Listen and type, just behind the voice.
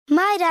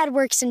My dad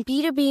works in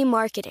B2B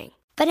marketing,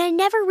 but I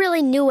never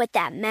really knew what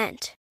that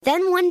meant.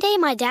 Then one day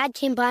my dad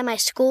came by my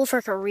school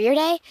for career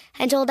day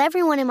and told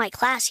everyone in my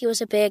class he was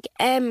a big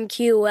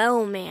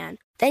MQL man.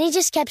 Then he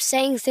just kept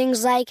saying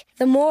things like,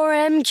 the more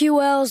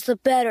MQLs, the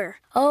better,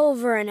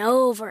 over and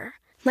over.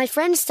 My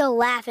friends still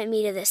laugh at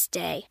me to this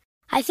day.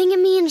 I think it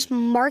means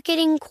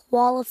marketing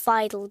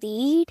qualified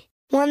lead.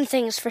 One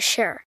thing's for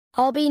sure,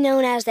 I'll be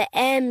known as the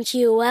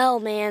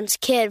MQL man's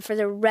kid for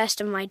the rest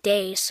of my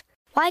days.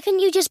 Why couldn't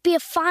you just be a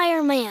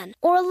fireman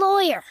or a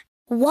lawyer?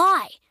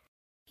 Why?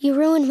 You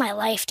ruined my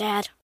life,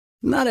 Dad.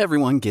 Not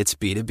everyone gets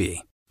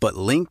B2B, but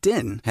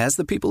LinkedIn has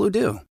the people who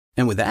do.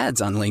 And with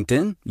ads on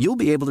LinkedIn, you'll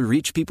be able to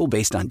reach people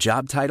based on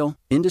job title,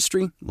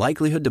 industry,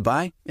 likelihood to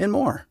buy, and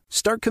more.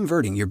 Start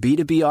converting your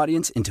B2B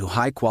audience into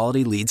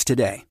high-quality leads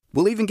today.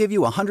 We'll even give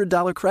you a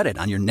 $100 credit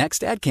on your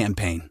next ad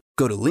campaign.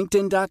 Go to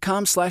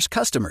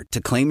linkedin.com/customer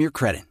to claim your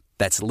credit.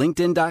 That's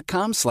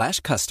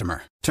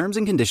linkedin.com/customer. Terms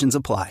and conditions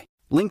apply.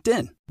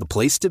 LinkedIn, the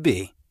place to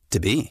be, to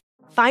be.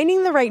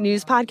 Finding the right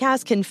news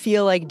podcast can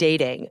feel like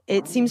dating.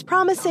 It seems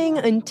promising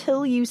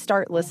until you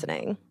start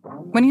listening.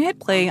 When you hit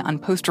play on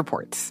Post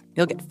Reports,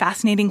 you'll get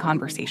fascinating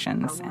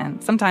conversations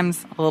and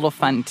sometimes a little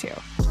fun, too.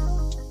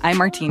 I'm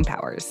Martine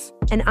Powers.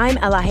 And I'm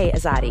Elahe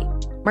Azadi.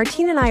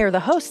 Martine and I are the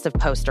hosts of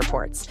Post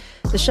Reports.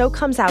 The show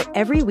comes out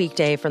every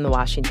weekday from The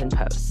Washington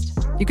Post.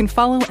 You can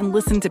follow and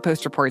listen to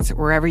Post Reports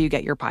wherever you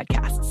get your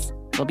podcasts.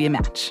 It'll be a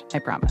match, I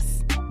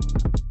promise.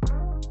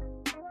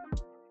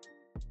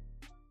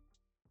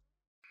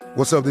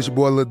 What's up? This your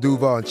boy Lil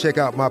Duval, and check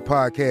out my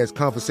podcast,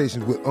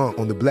 Conversations with Unc,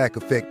 on the Black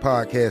Effect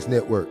Podcast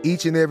Network.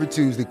 Each and every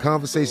Tuesday,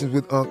 Conversations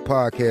with Unc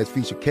podcast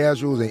feature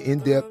casuals and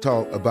in-depth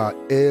talk about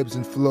ebbs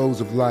and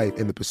flows of life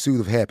and the pursuit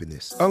of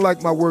happiness.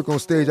 Unlike my work on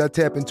stage, I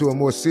tap into a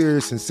more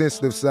serious and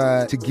sensitive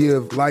side to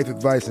give life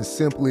advice and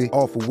simply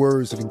offer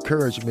words of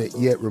encouragement,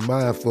 yet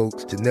remind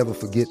folks to never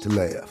forget to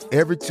laugh.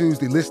 Every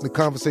Tuesday, listen to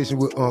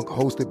Conversations with Unc,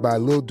 hosted by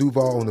Lil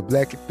Duval on the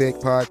Black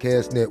Effect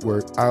Podcast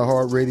Network,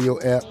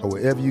 iHeartRadio app, or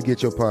wherever you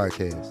get your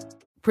podcasts.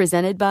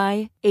 Presented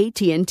by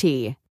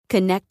AT&T.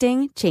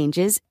 Connecting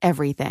changes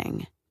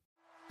everything.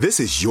 This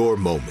is your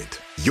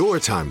moment, your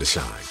time to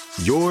shine,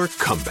 your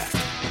comeback.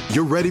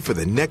 You're ready for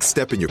the next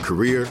step in your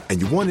career, and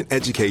you want an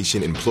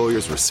education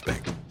employers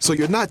respect. So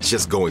you're not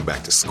just going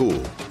back to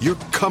school, you're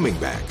coming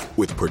back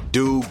with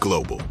Purdue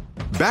Global.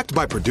 Backed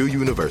by Purdue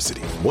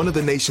University, one of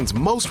the nation's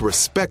most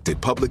respected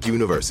public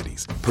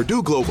universities,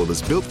 Purdue Global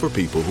is built for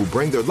people who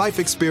bring their life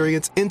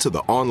experience into the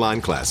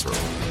online classroom.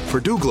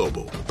 Purdue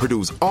Global,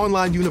 Purdue's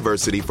online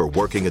university for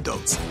working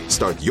adults.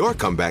 Start your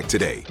comeback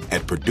today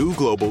at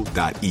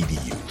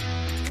purdueglobal.edu.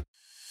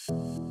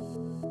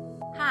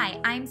 Hi,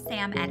 I'm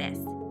Sam Edis.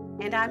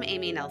 And I'm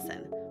Amy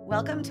Nelson.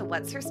 Welcome to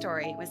What's Her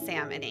Story with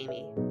Sam and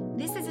Amy.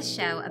 This is a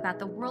show about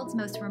the world's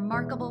most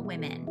remarkable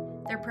women,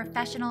 their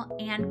professional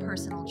and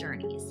personal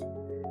journeys.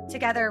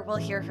 Together, we'll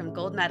hear from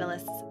gold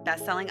medalists,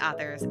 best-selling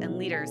authors, and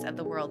leaders of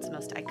the world's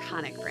most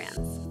iconic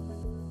brands.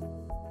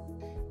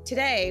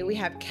 Today, we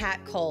have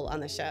Kat Cole on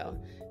the show.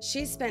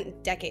 She's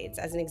spent decades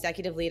as an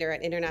executive leader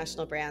at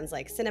international brands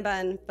like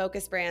Cinnabon,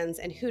 Focus Brands,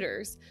 and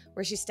Hooters,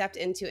 where she stepped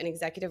into an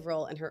executive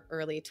role in her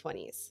early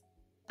 20s.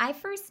 I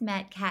first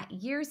met Kat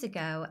years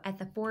ago at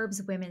the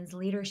Forbes Women's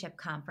Leadership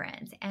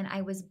Conference, and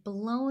I was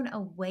blown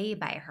away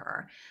by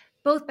her,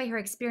 both by her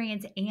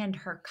experience and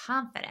her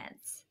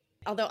confidence.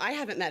 Although I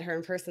haven't met her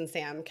in person,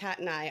 Sam, Kat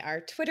and I are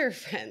Twitter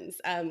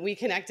friends. We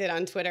connected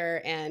on Twitter,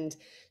 and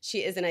she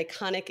is an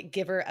iconic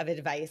giver of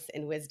advice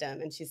and wisdom,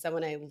 and she's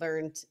someone I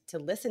learned to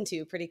listen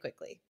to pretty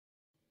quickly.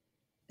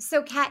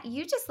 So, Kat,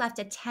 you just left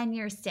a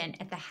 10-year stint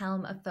at the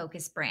helm of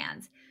Focus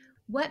Brands.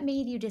 What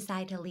made you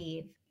decide to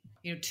leave?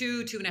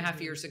 Two and a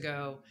half years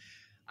ago,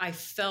 I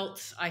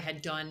felt I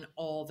had done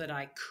all that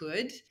I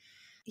could.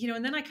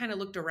 And then I kind of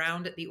looked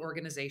around at the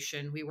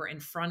organization. We were in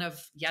front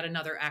of yet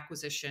another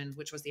acquisition,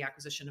 which was the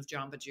acquisition of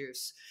Jamba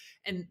Juice.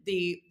 And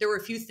there were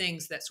a few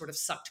things that sort of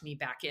sucked me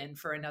back in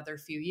for another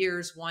few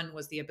years. One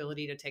was the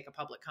ability to take a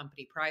public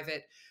company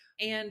private.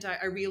 And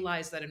I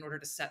realized that in order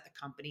to set the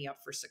company up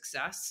for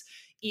success,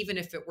 even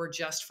if it were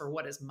just for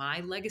what is my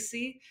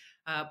legacy,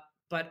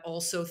 but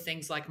also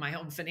things like my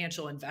own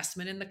financial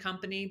investment in the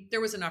company,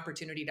 there was an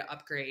opportunity to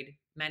upgrade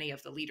many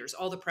of the leaders.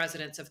 All the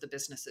presidents of the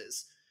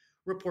businesses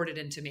reported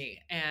into me,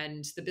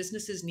 and the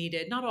businesses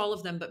needed, not all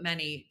of them, but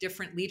many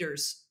different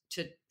leaders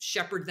to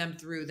shepherd them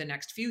through the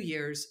next few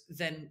years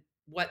than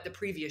what the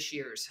previous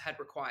years had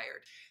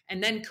required.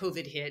 And then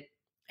COVID hit,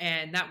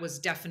 and that was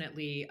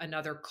definitely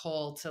another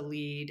call to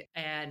lead.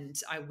 And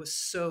I was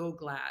so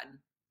glad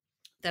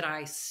that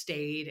I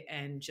stayed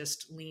and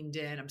just leaned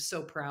in. I'm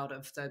so proud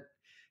of the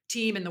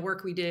team and the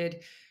work we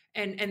did.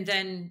 And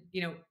then,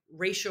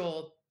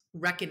 racial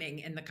reckoning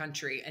in the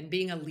country and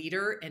being a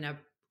leader in a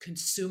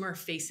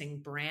consumer-facing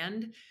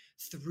brand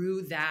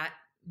through that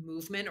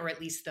movement, or at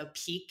least the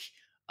peak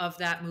of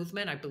that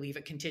movement, I believe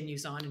it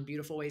continues on in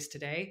beautiful ways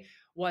today,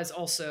 was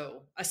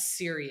also a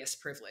serious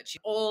privilege.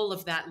 All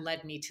of that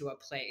led me to a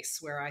place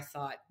where I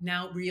thought,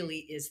 now really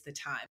is the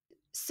time.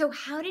 So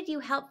how did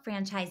you help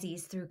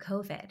franchisees through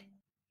COVID?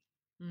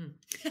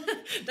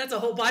 That's a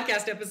whole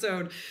podcast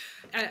episode.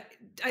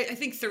 I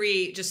think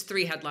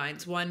three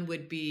headlines. One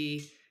would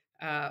be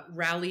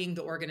rallying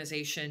the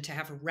organization to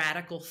have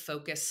radical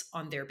focus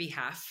on their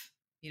behalf.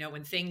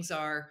 When things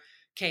are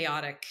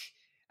chaotic,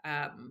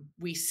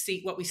 we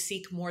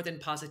seek more than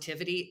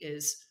positivity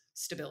is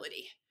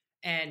stability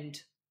and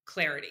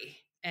clarity.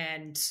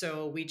 And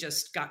so we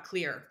just got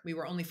clear. We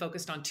were only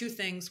focused on two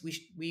things.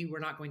 We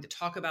were not going to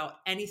talk about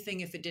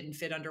anything if it didn't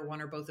fit under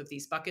one or both of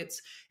these buckets.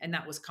 And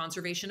that was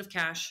conservation of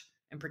cash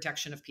and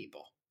protection of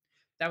people.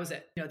 That was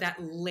it. That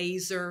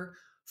laser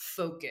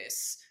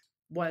focus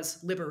was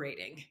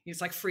liberating.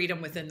 It's like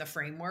freedom within the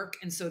framework.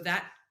 And so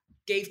that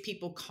gave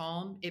people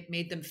calm. It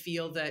made them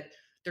feel that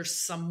there's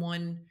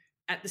someone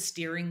at the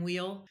steering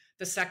wheel.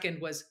 The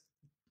second was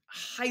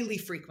highly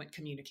frequent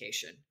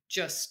communication,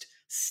 just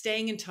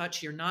staying in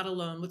touch. You're not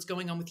alone. What's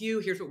going on with you?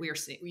 Here's what we are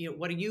seeing.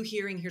 What are you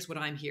hearing? Here's what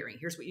I'm hearing.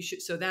 Here's what you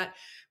should. So that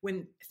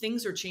when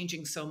things are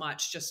changing so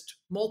much, just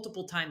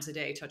multiple times a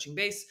day, touching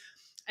base.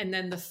 And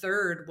then the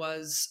third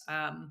was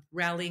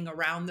rallying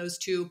around those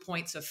 2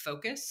 points of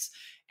focus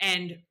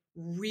and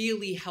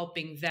really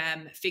helping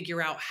them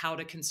figure out how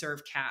to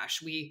conserve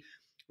cash. We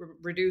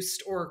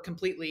reduced or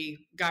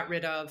completely got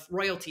rid of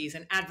royalties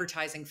and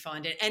advertising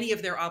fund and any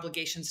of their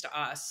obligations to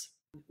us.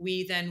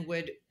 We then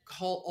would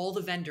call all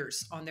the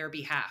vendors on their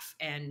behalf.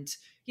 And,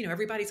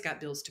 everybody's got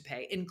bills to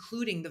pay,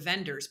 including the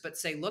vendors, but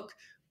say, look,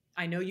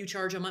 I know you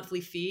charge a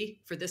monthly fee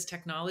for this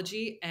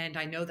technology, and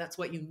I know that's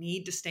what you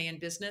need to stay in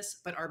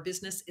business, but our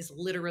business is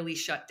literally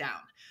shut down.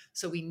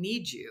 So we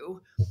need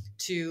you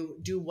to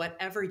do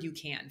whatever you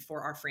can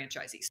for our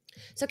franchisees.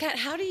 So Kat,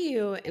 how do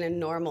you, in a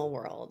normal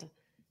world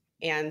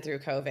and through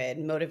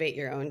COVID, motivate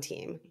your own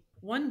team?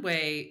 One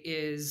way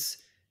is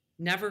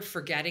never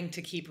forgetting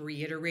to keep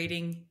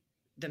reiterating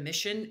the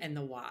mission and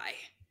the why.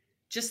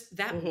 Just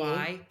that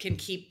why can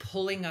keep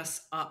pulling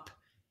us up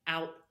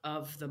out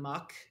of the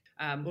muck.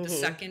 The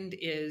second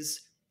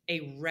is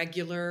a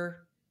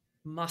regular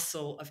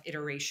muscle of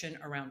iteration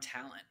around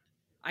talent.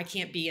 I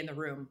can't be in the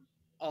room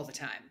all the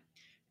time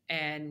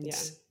and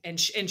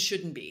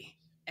shouldn't be.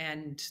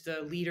 And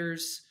the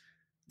leaders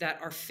that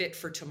are fit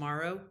for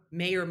tomorrow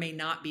may or may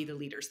not be the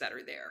leaders that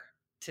are there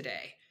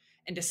today.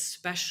 And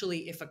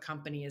especially if a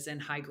company is in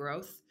high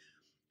growth,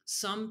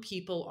 some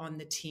people on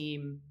the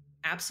team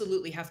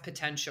absolutely have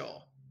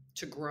potential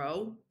to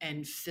grow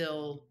and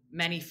fill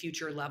many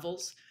future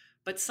levels,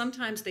 but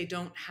sometimes they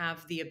don't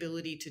have the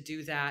ability to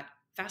do that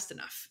fast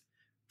enough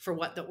for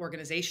what the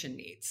organization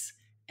needs.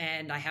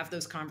 And I have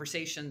those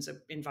conversations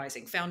of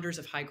advising founders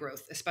of high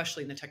growth,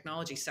 especially in the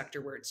technology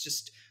sector, where it's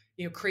just,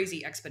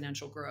 crazy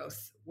exponential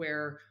growth,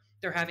 where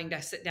they're having to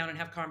sit down and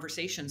have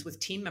conversations with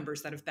team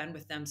members that have been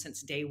with them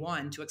since day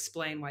one to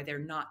explain why they're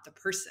not the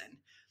person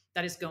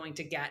that is going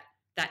to get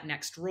that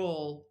next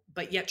role,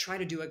 but yet try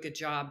to do a good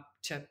job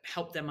to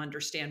help them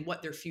understand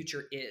what their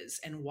future is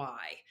and why,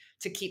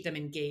 to keep them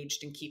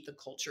engaged and keep the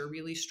culture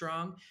really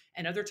strong.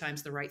 And other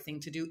times the right thing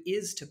to do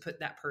is to put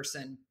that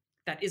person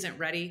that isn't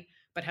ready,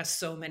 but has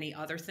so many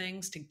other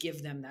things, to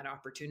give them that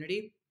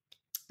opportunity.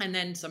 And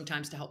then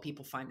sometimes to help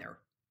people find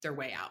their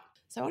way out.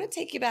 So I want to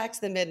take you back to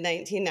the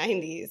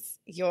mid-1990s.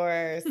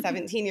 You're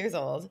 17 years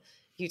old.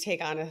 You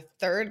take on a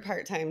third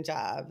part-time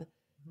job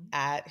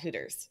at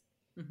Hooters.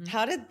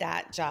 How did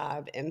that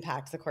job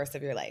impact the course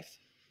of your life?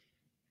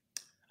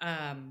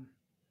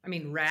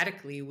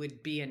 Radically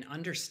would be an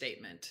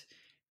understatement.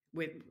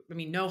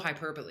 No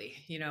hyperbole.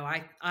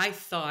 I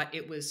thought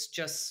it was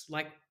just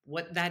like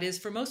what that is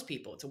for most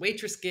people. It's a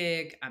waitress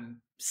gig. I'm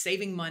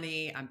saving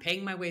money. I'm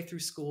paying my way through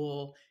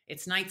school.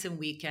 It's nights and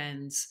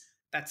weekends.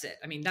 That's it.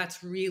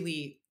 That's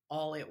really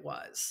all it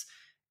was.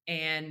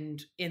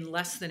 And in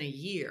less than a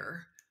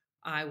year,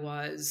 I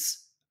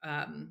was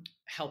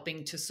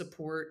helping to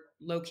support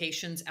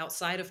locations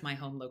outside of my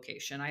home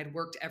location. I had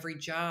worked every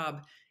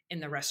job in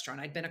the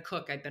restaurant. I'd been a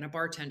cook, I'd been a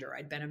bartender,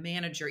 I'd been a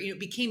manager. It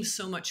became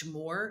so much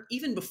more,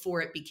 even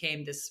before it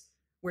became this,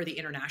 where the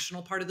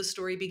international part of the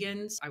story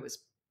begins. I was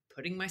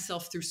putting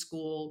myself through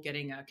school,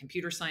 getting a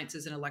computer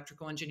sciences and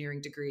electrical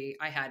engineering degree.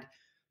 I had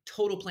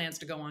total plans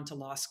to go on to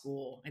law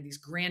school and these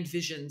grand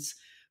visions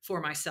for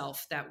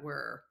myself that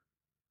were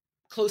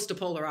close to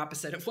polar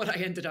opposite of what I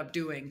ended up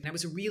doing. And I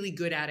was really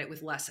good at it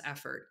with less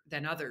effort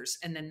than others.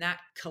 And then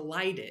that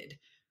collided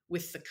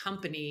with the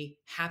company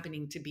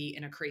happening to be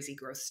in a crazy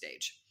growth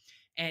stage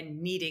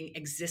and needing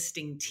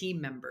existing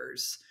team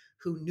members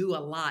who knew a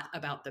lot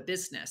about the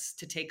business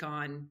to take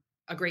on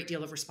a great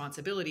deal of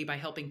responsibility by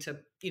helping to,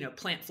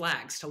 plant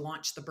flags to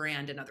launch the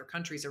brand in other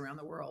countries around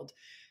the world.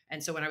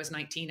 And so when I was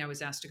 19, I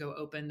was asked to go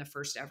open the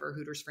first ever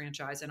Hooters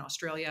franchise in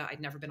Australia. I'd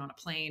never been on a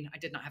plane. I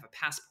did not have a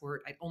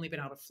passport. I'd only been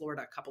out of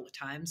Florida a couple of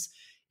times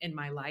in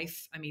my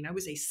life. I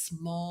was a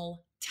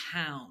small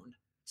town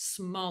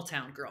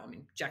girl.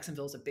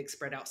 Jacksonville is a big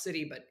spread out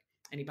city, but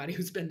anybody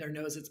who's been there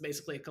knows it's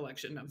basically a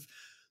collection of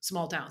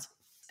small towns.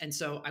 And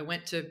so I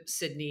went to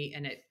Sydney,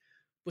 and it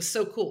was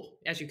so cool,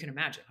 as you can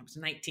imagine. I was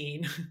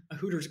 19, a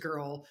Hooters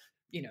girl,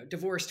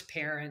 divorced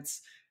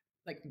parents,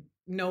 like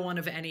no one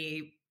of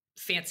any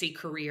fancy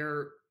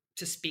career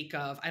to speak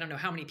of. I don't know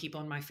how many people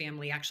in my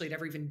family actually had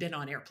ever even been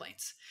on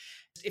airplanes.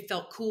 It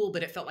felt cool,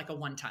 but it felt like a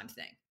one-time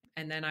thing.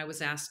 And then I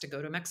was asked to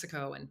go to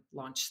Mexico and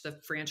launch the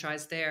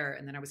franchise there.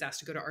 And then I was asked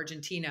to go to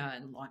Argentina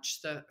and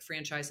launch the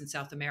franchise in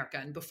South America.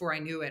 And before I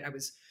knew it, I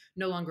was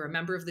no longer a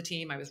member of the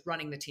team. I was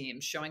running the team,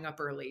 showing up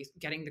early,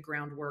 getting the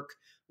groundwork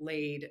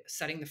laid,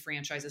 setting the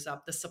franchises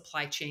up, the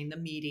supply chain, the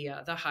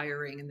media, the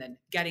hiring, and then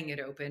getting it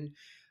open.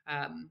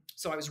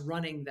 So I was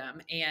running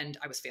them, and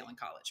I was failing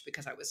college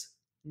because I was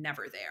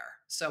never there.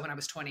 So when I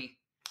was 20,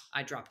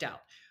 I dropped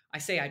out. I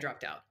say I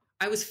dropped out.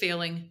 I was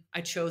failing.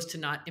 I chose to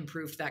not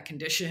improve that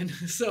condition.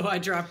 So I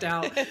dropped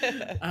out.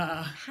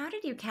 How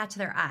did you catch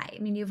their eye? I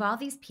mean, you have all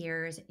these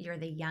peers. You're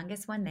the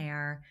youngest one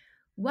there.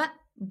 What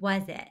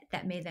was it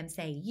that made them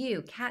say,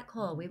 you, Kat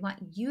Cole, we want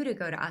you to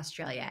go to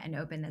Australia and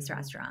open this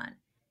restaurant?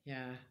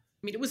 Yeah.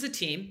 I mean, it was a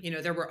team.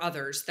 There were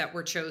others that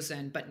were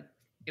chosen, but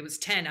it was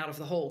 10 out of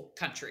the whole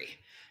country.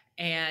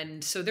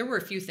 And so there were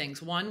a few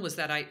things. One was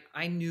that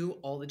I knew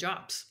all the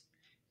jobs.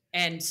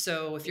 And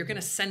so if you're going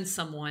to send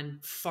someone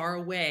far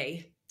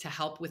away to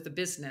help with the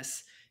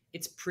business,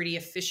 it's pretty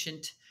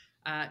efficient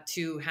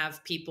to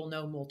have people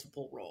know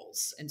multiple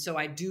roles. And so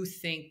I do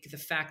think the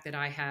fact that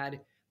I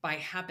had, by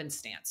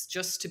happenstance,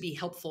 just to be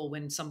helpful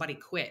when somebody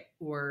quit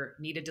or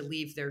needed to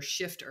leave their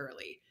shift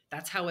early,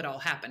 that's how it all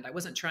happened. I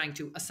wasn't trying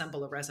to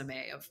assemble a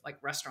resume of like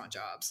restaurant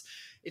jobs.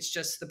 It's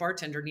just the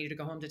bartender needed to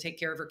go home to take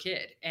care of her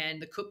kid,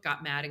 and the cook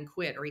got mad and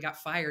quit, or he got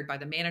fired by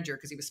the manager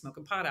because he was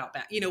smoking pot out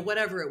back,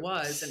 whatever it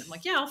was. And I'm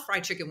like, yeah, I'll fry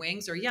chicken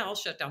wings, or yeah, I'll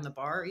shut down the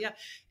bar. Yeah.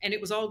 And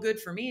it was all good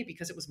for me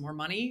because it was more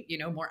money,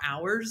 more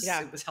hours.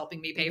 Yeah. It was helping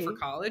me pay for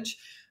college.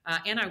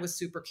 And I was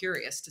super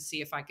curious to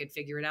see if I could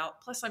figure it out.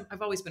 Plus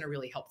I've always been a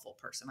really helpful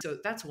person. So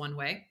that's one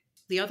way.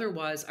 The other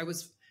was I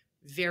was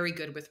very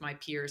good with my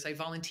peers. I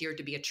volunteered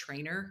to be a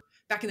trainer.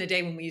 Back in the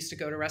day when we used to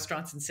go to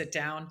restaurants and sit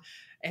down,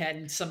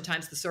 and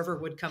sometimes the server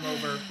would come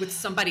over with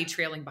somebody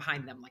trailing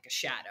behind them like a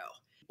shadow.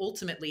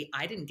 Ultimately,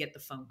 I didn't get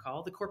the phone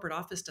call. The corporate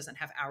office doesn't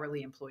have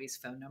hourly employees'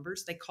 phone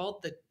numbers. They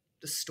called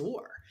the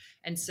store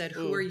and said,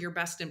 who are your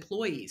best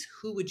employees?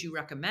 Who would you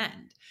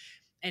recommend?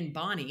 And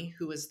Bonnie,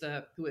 who is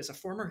a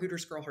former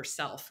Hooters girl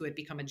herself, who had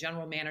become a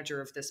general manager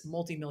of this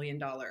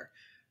multi-million-dollar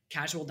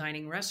casual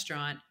dining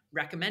restaurant,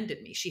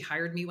 recommended me. She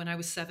hired me when I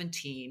was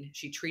 17.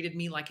 She treated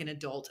me like an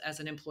adult as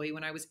an employee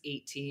when I was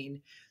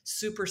 18.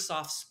 Super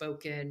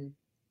soft-spoken,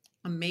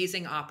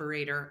 amazing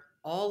operator.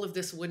 All of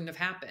this wouldn't have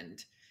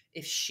happened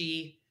if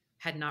she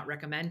had not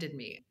recommended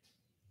me.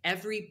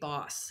 Every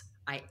boss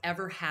I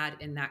ever had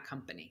in that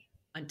company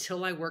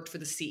until I worked for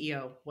the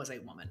CEO was a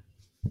woman.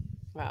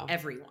 Wow.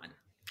 Everyone.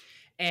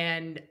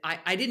 And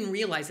I didn't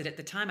realize it at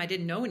the time. I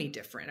didn't know any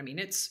different. I mean,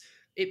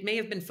 it may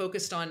have been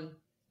focused on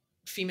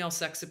female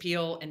sex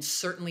appeal and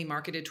certainly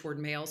marketed toward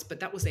males, but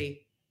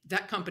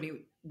that company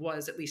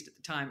was, at least at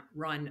the time,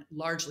 run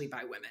largely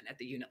by women at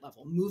the unit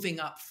level, moving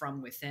up from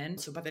within.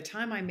 So by the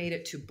time I made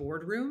it to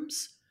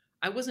boardrooms,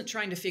 I wasn't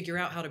trying to figure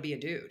out how to be a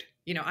dude.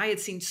 I had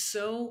seen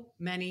so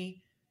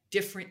many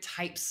different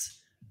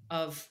types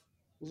of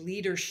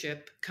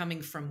leadership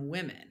coming from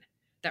women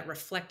that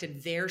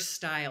reflected their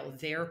style,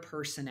 their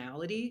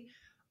personality.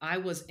 I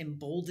was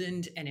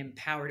emboldened and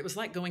empowered. It was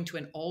like going to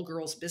an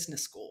all-girls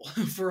business school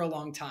for a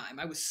long time.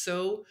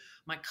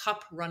 My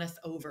cup runneth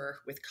over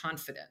with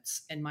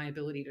confidence and my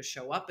ability to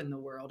show up in the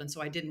world. And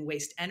so I didn't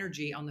waste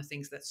energy on the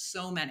things that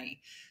so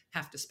many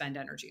have to spend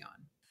energy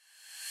on.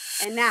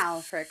 And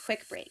now for a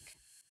quick break.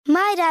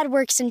 My dad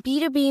works in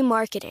B2B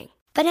marketing,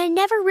 but I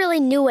never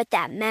really knew what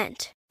that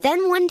meant.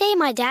 Then one day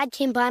my dad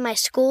came by my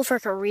school for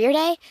career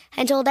day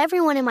and told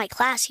everyone in my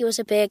class he was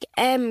a big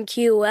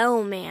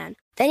MQL man.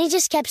 Then he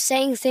just kept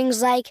saying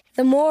things like,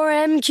 the more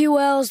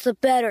MQLs, the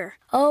better,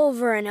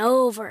 over and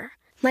over.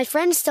 My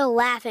friends still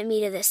laugh at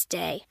me to this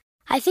day.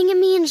 I think it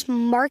means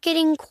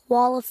marketing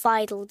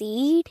qualified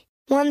lead.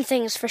 One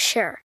thing's for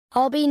sure,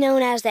 I'll be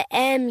known as the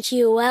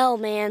MQL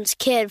man's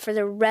kid for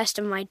the rest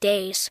of my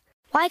days.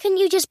 Why couldn't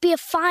you just be a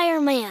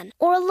fireman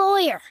or a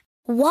lawyer?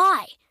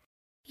 Why?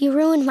 You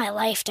ruined my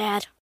life,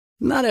 Dad.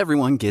 Not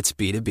everyone gets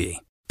B2B,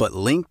 but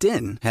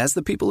LinkedIn has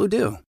the people who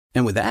do.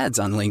 And with ads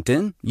on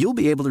LinkedIn, you'll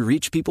be able to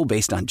reach people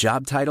based on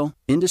job title,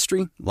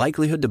 industry,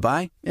 likelihood to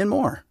buy, and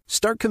more.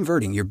 Start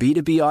converting your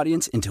B2B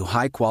audience into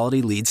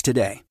high-quality leads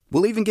today.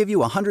 We'll even give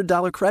you a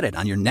 $100 credit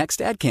on your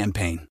next ad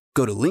campaign.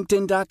 Go to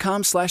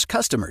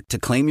linkedin.com/customer to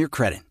claim your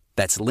credit.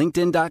 That's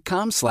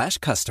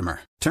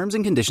linkedin.com/customer. Terms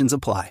and conditions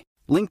apply.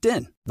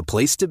 LinkedIn, the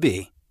place to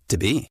be, to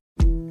be.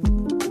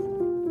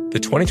 The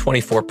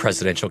 2024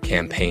 presidential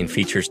campaign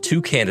features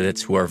two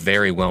candidates who are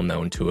very well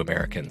known to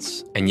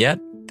Americans. And yet,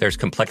 there's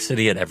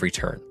complexity at every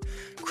turn.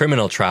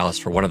 Criminal trials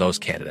for one of those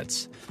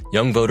candidates.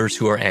 Young voters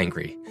who are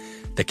angry.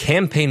 The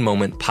Campaign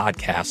Moment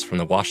podcast from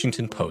the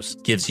Washington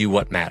Post gives you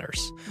what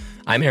matters.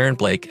 I'm Aaron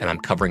Blake, and I'm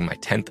covering my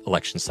 10th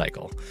election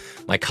cycle.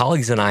 My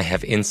colleagues and I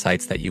have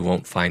insights that you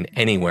won't find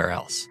anywhere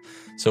else.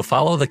 So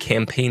follow The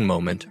Campaign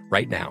Moment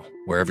right now,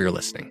 wherever you're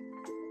listening.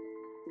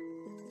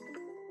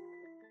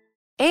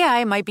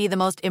 AI might be the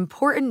most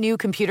important new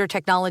computer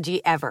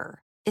technology ever.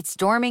 It's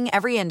storming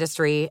every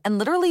industry, and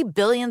literally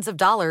billions of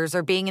dollars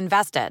are being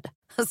invested.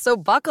 So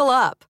buckle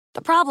up.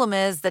 The problem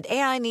is that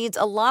AI needs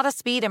a lot of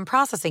speed and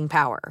processing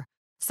power.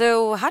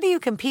 So how do you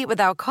compete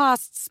without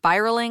costs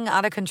spiraling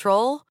out of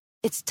control?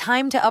 It's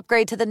time to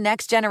upgrade to the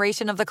next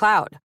generation of the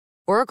cloud.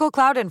 Oracle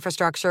Cloud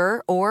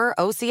Infrastructure, or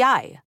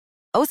OCI.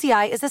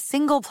 OCI is a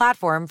single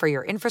platform for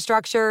your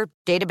infrastructure,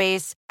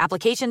 database,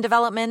 application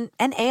development,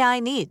 and AI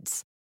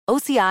needs.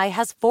 OCI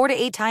has 4 to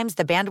 8 times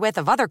the bandwidth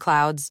of other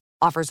clouds,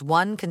 offers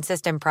one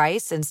consistent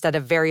price instead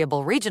of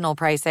variable regional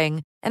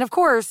pricing, and of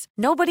course,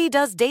 nobody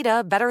does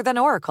data better than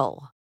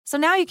Oracle. So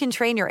now you can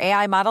train your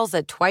AI models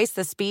at twice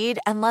the speed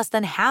and less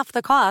than half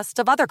the cost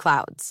of other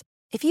clouds.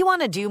 If you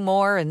want to do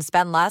more and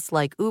spend less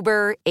like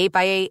Uber,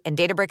 8x8, and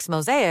Databricks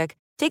Mosaic,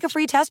 take a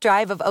free test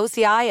drive of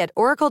OCI at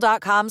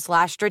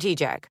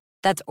oracle.com/strategic.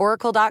 That's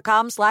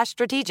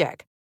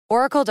oracle.com/strategic.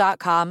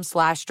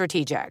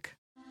 Oracle.com/strategic.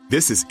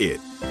 This is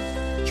it.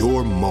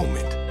 Your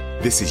moment.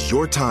 This is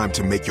your time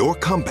to make your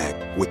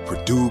comeback with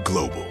Purdue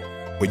Global.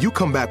 When you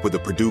come back with a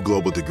Purdue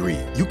Global degree,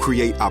 you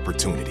create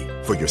opportunity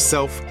for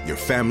yourself, your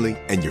family,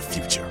 and your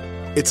future.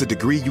 It's a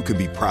degree you can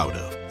be proud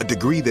of, a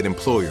degree that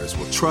employers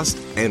will trust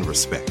and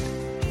respect.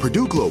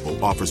 Purdue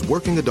Global offers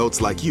working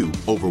adults like you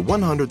over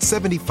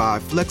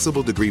 175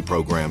 flexible degree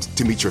programs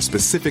to meet your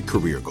specific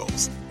career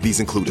goals.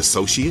 These include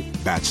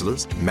associate,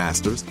 bachelor's,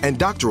 master's, and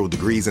doctoral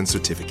degrees and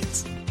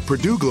certificates.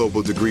 Purdue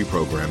Global degree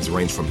programs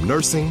range from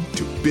nursing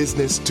to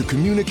business to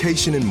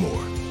communication and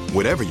more.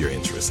 Whatever your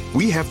interest,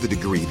 we have the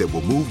degree that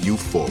will move you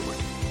forward.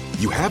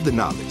 You have the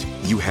knowledge,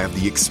 you have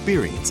the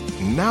experience.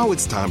 Now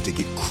it's time to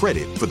get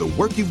credit for the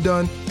work you've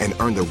done and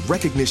earn the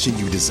recognition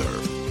you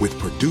deserve with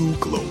Purdue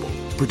Global,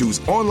 Purdue's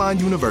online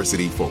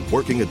university for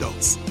working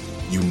adults.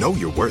 You know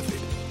you're worth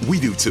it. We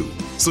do too.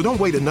 So don't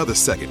wait another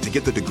second to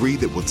get the degree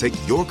that will take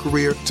your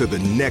career to the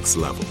next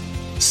level.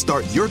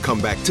 Start your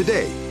comeback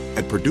today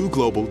at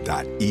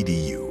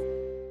purdueglobal.edu.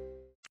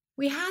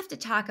 We have to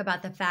talk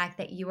about the fact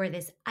that you are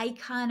this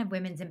icon of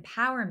women's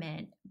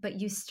empowerment, but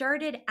you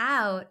started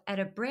out at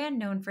a brand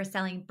known for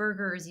selling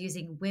burgers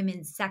using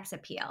women's sex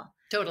appeal.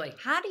 Totally.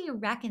 How do you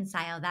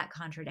reconcile that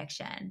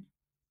contradiction?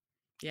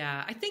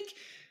 Yeah,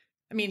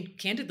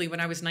 candidly, when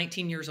I was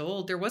 19 years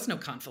old, there was no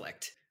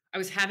conflict. I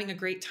was having a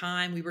great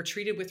time. We were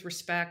treated with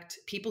respect.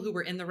 People who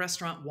were in the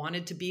restaurant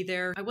wanted to be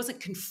there. I wasn't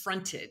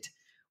confronted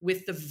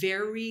with the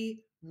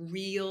very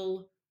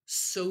real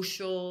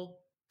social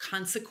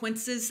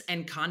consequences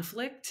and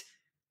conflict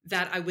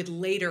that I would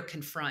later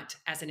confront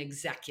as an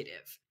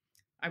executive.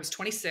 I was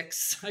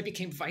 26. I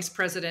became vice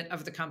president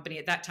of the company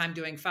at that time,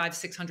 doing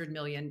 $500-600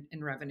 million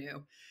in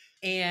revenue.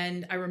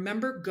 And I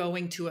remember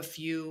going to a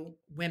few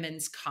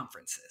women's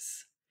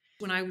conferences.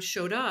 When I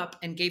showed up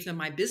and gave them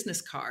my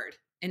business card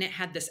and it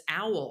had this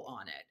owl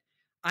on it,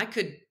 I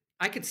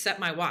could set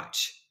my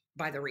watch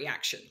by the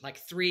reaction, like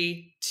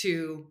 3,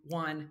 2,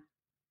 1.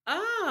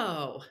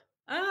 Oh.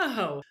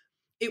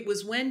 It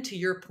was when, to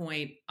your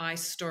point, I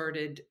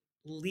started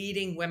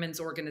leading women's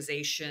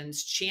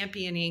organizations,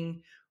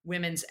 championing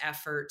women's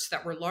efforts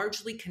that were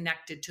largely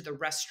connected to the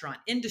restaurant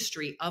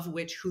industry, of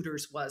which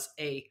Hooters was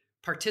a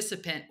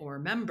participant or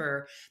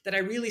member, that I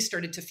really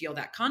started to feel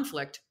that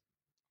conflict.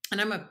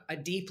 And I'm a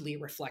deeply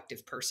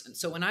reflective person.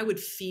 So when I would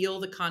feel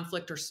the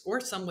conflict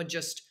or some would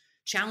just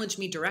challenge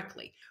me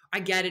directly, I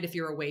get it if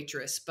you're a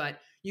waitress,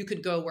 but you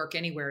could go work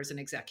anywhere as an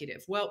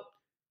executive. Well,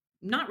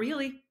 not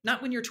really.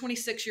 Not when you're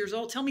 26 years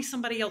old. Tell me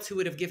somebody else who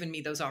would have given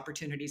me those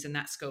opportunities and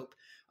that scope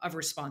of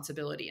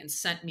responsibility and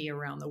sent me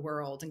around the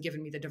world and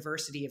given me the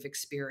diversity of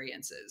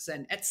experiences.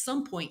 And at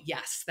some point,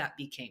 yes, that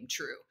became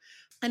true.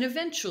 And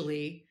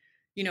eventually,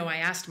 I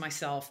asked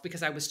myself,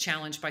 because I was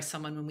challenged by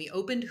someone when we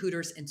opened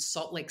Hooters in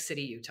Salt Lake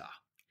City, Utah.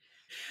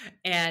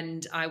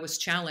 And I was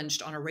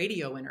challenged on a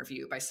radio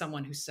interview by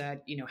someone who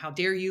said, how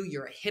dare you?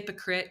 You're a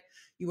hypocrite.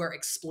 You are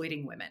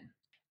exploiting women.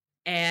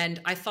 And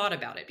I thought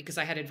about it because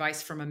I had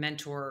advice from a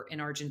mentor in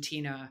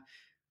Argentina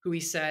who he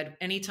said,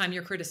 anytime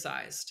you're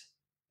criticized,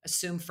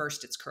 assume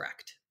first it's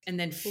correct and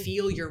then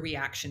feel your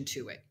reaction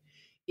to it.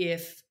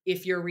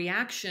 If your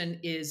reaction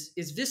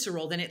is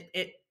visceral, then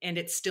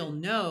it's still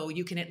no,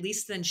 you can at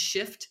least then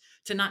shift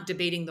to not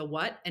debating the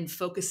what and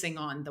focusing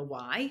on the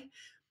why.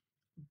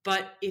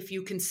 But if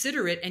you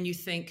consider it and you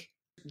think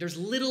there's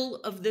little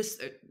of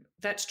this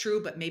that's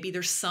true, but maybe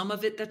there's some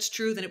of it that's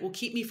true, then it will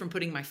keep me from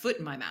putting my foot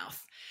in my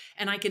mouth.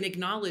 And I can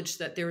acknowledge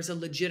that there's a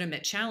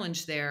legitimate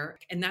challenge there.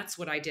 And that's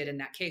what I did in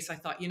that case. I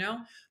thought,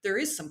 there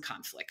is some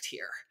conflict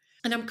here.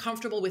 And I'm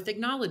comfortable with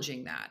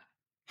acknowledging that.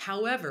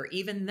 However,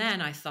 even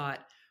then I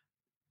thought,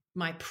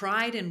 my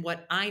pride in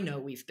what I know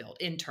we've built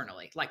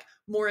internally, like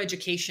more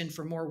education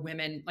for more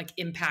women, like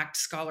impact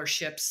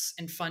scholarships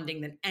and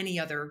funding than any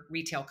other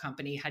retail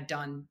company had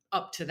done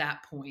up to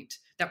that point,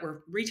 that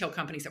were retail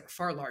companies that were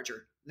far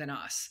larger than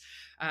us.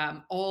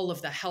 All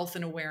of the health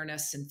and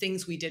awareness and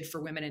things we did for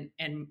women,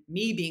 and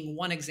me being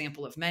one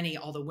example of many,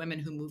 all the women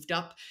who moved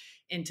up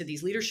into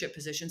these leadership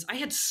positions. I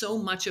had so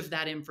much of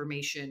that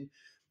information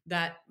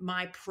that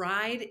my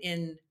pride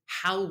in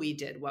how we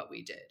did what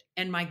we did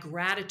and my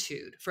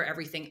gratitude for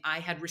everything I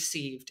had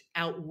received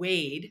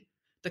outweighed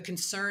the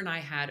concern I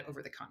had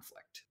over the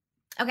conflict.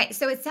 Okay,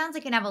 so it sounds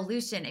like an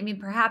evolution. I mean,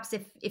 perhaps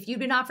if you'd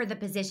been offered the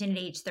position at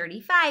age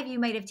 35, you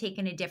might have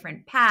taken a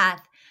different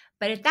path.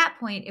 But at that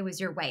point, it was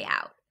your way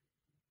out.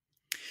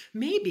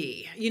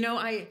 Maybe,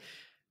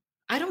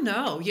 I don't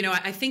know.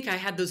 I think I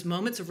had those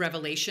moments of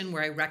revelation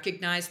where I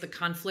recognized the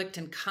conflict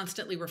and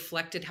constantly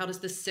reflected, how does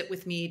this sit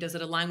with me? Does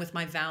it align with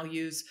my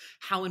values?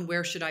 How and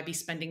where should I be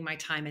spending my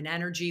time and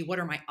energy? What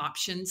are my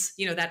options?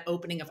 That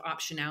opening of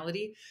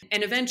optionality.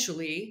 And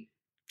eventually,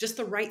 just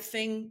the right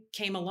thing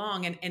came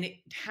along, and it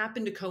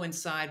happened to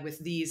coincide with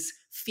these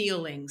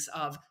feelings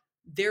of,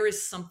 there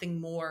is something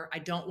more. I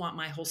don't want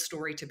my whole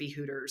story to be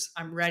Hooters.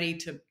 I'm ready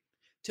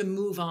to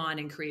move on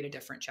and create a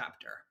different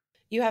chapter.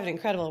 You have an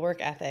incredible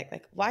work ethic.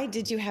 Like, why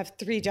did you have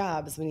 3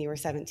 jobs when you were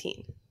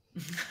 17?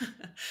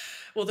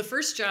 Well, the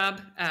first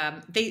job,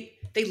 they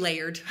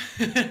layered.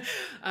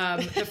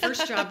 The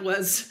first job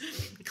was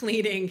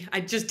cleaning.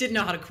 I just didn't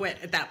know how to quit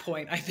at that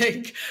point, I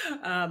think.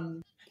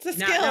 It's a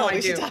skill.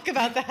 We should talk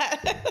about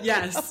that.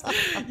 Yes.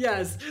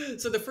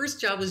 So the first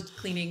job was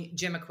cleaning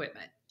gym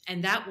equipment.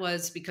 And that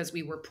was because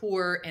we were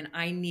poor and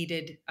I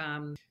needed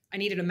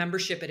a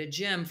membership at a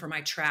gym for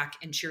my track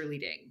and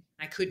cheerleading.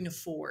 I couldn't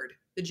afford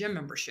the gym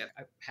membership.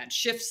 I had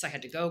shifts. I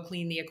had to go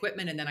clean the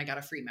equipment, and then I got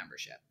a free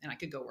membership and I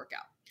could go work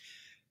out.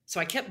 So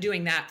I kept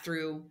doing that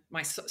through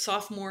my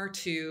sophomore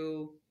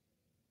to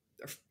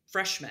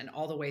freshman,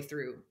 all the way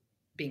through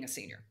being a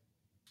senior.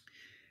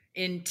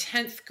 In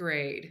 10th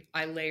grade,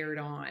 I layered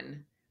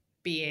on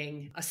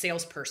being a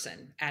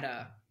salesperson at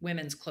a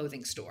women's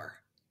clothing store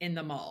in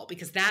the mall,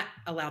 because that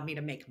allowed me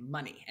to make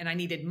money, and I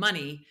needed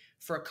money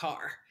for a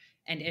car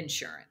and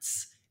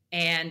insurance.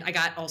 And I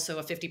got also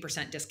a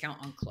 50%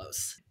 discount on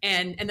clothes.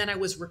 And then I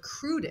was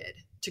recruited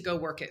to go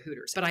work at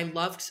Hooters. But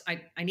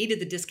I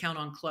needed the discount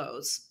on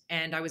clothes,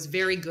 and I was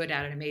very good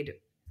at it. I made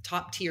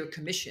top tier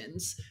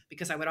commissions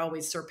because I would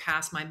always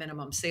surpass my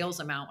minimum sales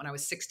amount when I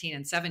was 16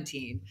 and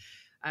 17.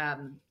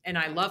 And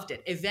I loved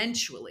it.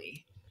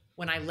 Eventually,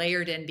 when I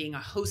layered in being a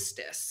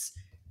hostess,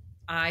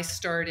 I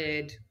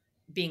started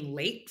being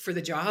late for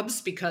the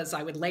jobs because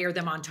I would layer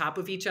them on top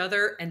of each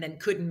other and then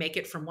couldn't make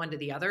it from one to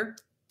the other.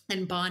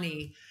 And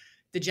Bonnie,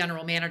 the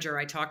general manager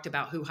I talked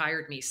about who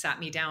hired me, sat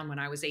me down when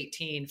I was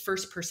 18,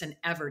 first person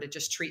ever to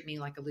just treat me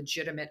like a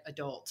legitimate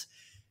adult,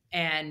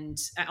 and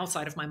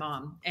outside of my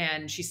mom.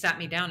 And she sat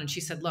me down and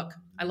she said, look,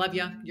 I love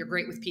you. You're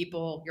great with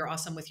people. You're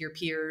awesome with your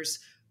peers,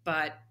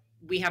 but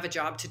we have a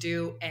job to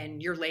do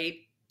and you're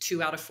late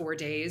 2 out of 4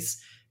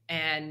 days.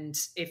 And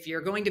if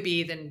you're going to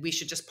be, then we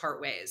should just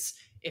part ways.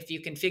 If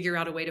you can figure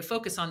out a way to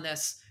focus on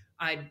this,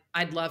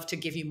 I'd love to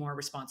give you more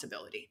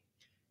responsibility.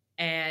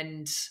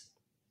 And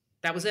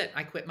that was it.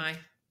 I quit my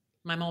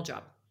mall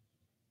job.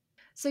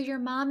 So your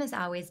mom has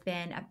always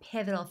been a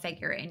pivotal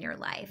figure in your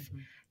life.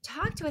 Mm-hmm.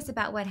 Talk to us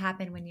about what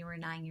happened when you were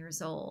 9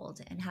 years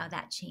old and how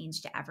that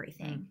changed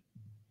everything.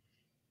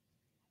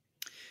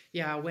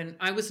 Yeah, when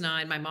I was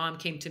 9, my mom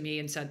came to me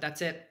and said,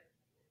 that's it.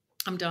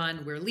 I'm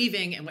done. We're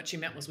leaving. And what she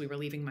meant was we were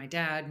leaving my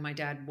dad. My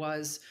dad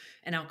was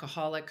an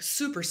alcoholic,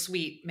 super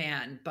sweet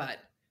man, but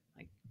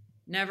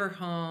never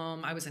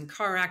home. I was in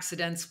car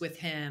accidents with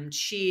him,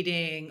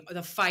 cheating,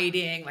 the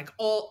fighting,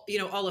 all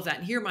of that.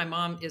 And here my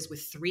mom is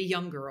with 3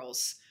 young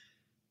girls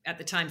at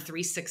the time,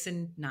 3, 6,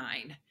 and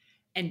 9,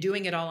 and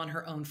doing it all on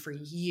her own for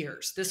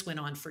years. This went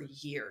on for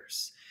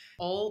years.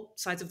 All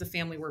sides of the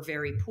family were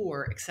very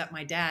poor, except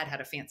my dad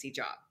had a fancy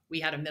job. We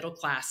had a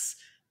middle-class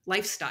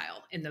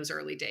lifestyle in those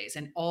early days.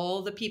 And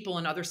all the people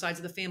on other sides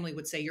of the family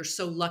would say, you're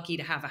so lucky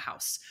to have a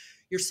house.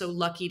 You're so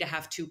lucky to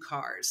have 2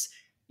 cars.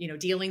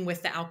 Dealing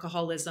with the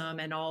alcoholism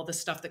and all the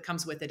stuff that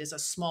comes with it is a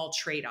small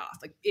trade-off.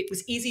 It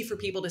was easy for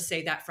people to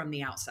say that from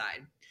the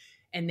outside.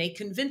 And they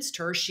convinced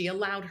her, she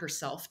allowed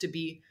herself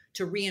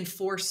to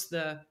reinforce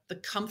the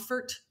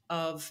comfort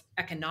of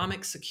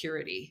economic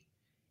security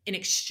in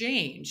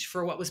exchange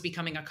for what was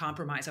becoming a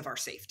compromise of our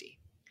safety.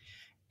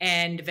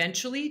 And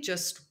eventually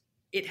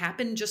it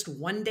happened just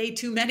one day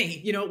too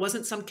many. It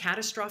wasn't some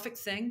catastrophic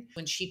thing.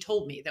 When she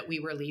told me that we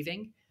were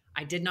leaving,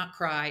 I did not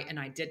cry and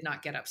I did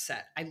not get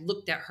upset. I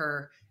looked at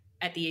her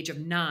at the age of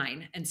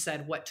 9 and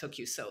said, what took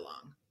you so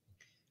long?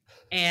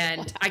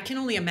 And I can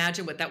only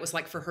imagine what that was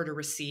like for her to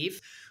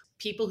receive.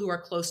 People who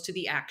are close to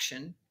the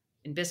action.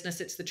 In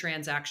business, it's the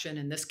transaction.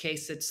 In this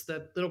case, it's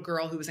the little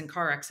girl who was in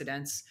car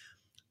accidents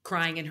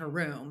crying in her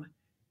room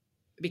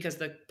because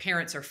the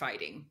parents are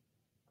fighting.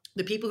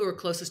 The people who are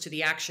closest to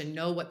the action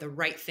know what the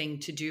right thing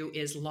to do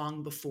is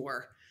long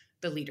before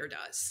the leader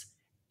does.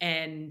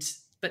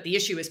 But the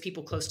issue is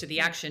people close to the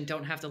action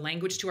don't have the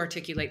language to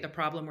articulate the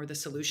problem or the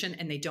solution,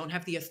 and they don't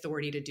have the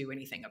authority to do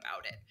anything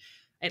about it,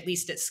 at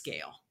least at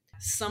scale.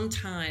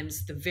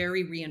 Sometimes the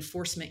very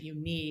reinforcement you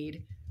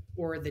need,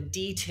 or the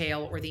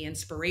detail or the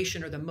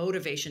inspiration or the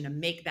motivation to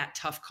make that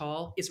tough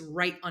call is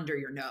right under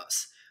your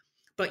nose,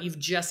 but you've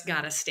just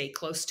got to stay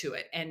close to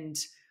it. And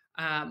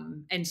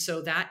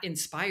so that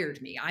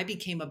inspired me. I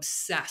became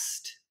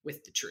obsessed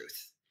with the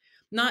truth.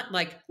 Not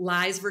like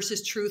lies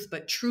versus truth,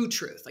 but true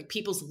truth, like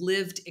people's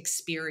lived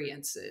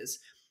experiences.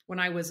 when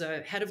I was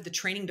a head of the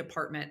training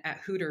department at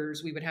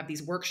Hooters, we would have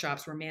these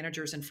workshops where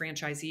managers and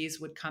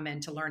franchisees would come in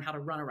to learn how to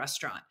run a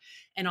restaurant.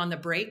 And on the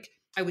break,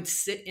 I would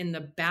sit in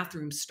the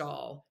bathroom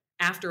stall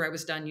after I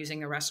was done using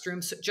the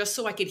restroom, just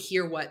so I could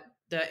hear what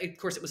of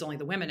course, it was only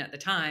the women at the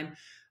time.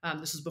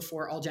 This was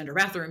before all gender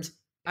bathrooms.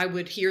 I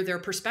would hear their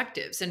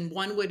perspectives, and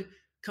one would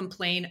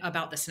complain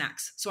about the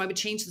snacks. So I would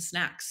change the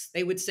snacks.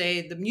 They would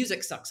say the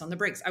music sucks on the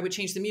breaks. I would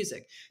change the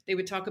music. They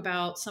would talk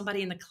about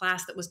somebody in the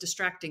class that was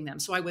distracting them.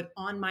 So I would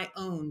on my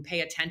own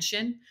pay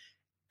attention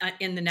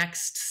in the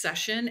next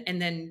session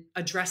and then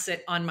address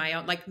it on my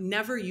own, like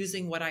never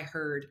using what I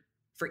heard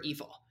for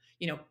evil,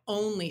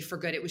 only for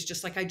good. It was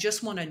just like, I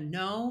just want to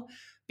know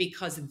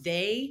because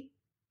they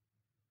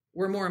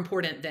were more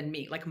important than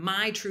me. Like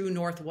my true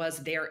north was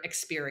their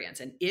experience.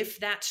 And if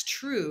that's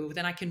true,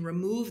 then I can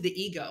remove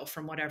the ego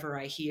from whatever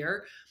I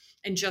hear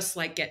and just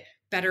like get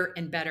better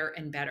and better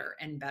and better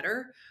and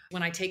better.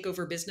 When I take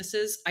over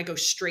businesses, I go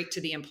straight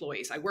to the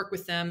employees. I work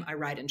with them. I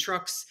ride in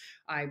trucks.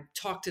 I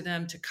talk to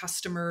them, to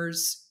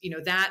customers,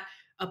 that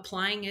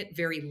applying it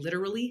very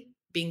literally,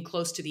 being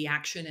close to the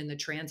action and the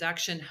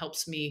transaction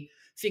helps me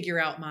figure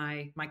out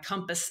my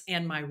compass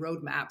and my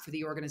roadmap for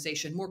the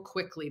organization more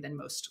quickly than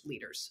most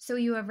leaders. So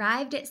you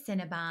arrived at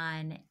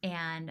Cinnabon,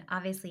 and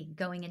obviously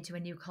going into a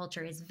new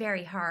culture is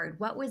very hard.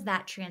 What was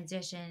that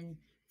transition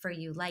for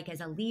you like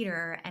as a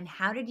leader, and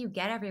how did you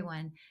get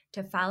everyone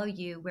to follow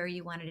you where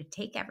you wanted to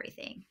take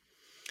everything?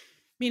 I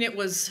mean, it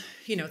was,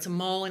 it's a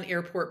mall and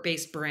airport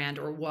based brand,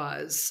 or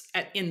was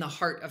in the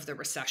heart of the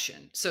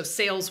recession. So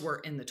sales were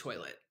in the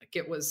toilet.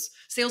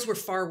 Sales were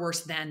far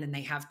worse then than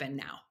they have been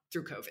now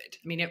through COVID.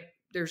 I mean,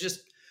 there's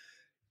just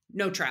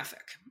no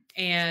traffic.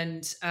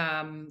 And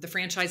the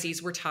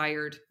franchisees were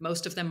tired,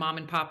 most of them mom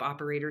and pop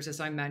operators, as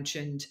I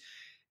mentioned.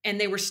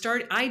 And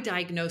I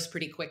diagnosed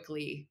pretty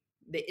quickly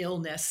the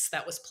illness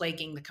that was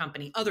plaguing the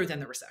company, other than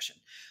the recession,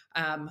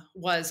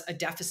 was a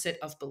deficit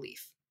of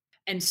belief.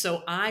 And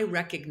so I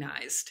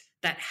recognized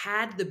that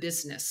had the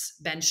business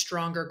been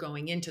stronger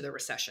going into the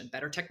recession,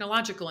 better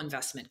technological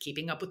investment,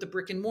 keeping up with the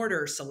brick and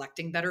mortar,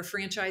 selecting better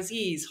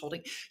franchisees,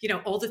 holding,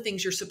 all the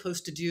things you're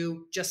supposed to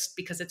do just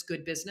because it's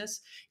good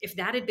business. If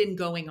that had been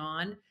going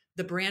on,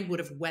 the brand would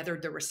have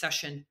weathered the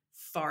recession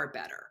far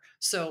better.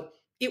 So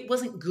it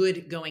wasn't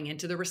good going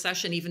into the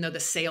recession, even though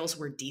the sales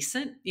were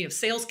decent.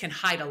 Sales can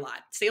hide a lot.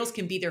 Sales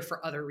can be there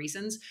for other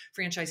reasons.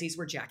 Franchisees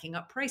were jacking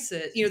up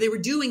prices. They were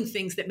doing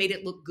things that made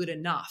it look good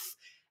enough.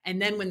 And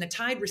then when the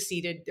tide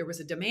receded, there was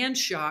a demand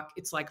shock.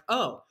 It's like,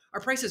 oh, our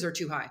prices are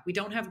too high. We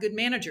don't have good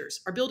managers.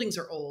 Our buildings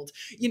are old.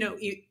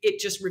 It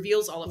just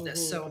reveals all of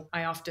this. So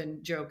I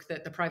often joke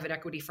that the private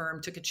equity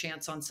firm took a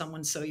chance on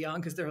someone so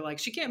young because they're like,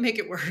 she can't make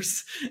it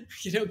worse.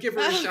 Give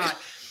her a shot.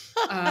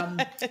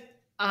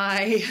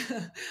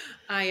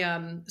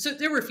 So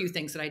there were a few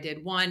things that I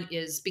did. One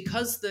is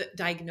because the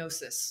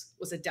diagnosis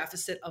was a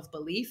deficit of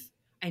belief,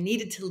 I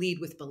needed to lead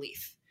with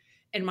belief.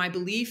 And my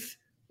belief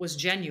was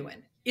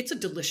genuine. It's a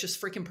delicious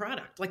freaking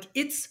product. Like,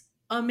 it's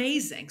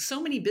amazing.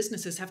 So many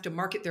businesses have to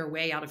market their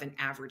way out of an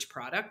average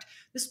product.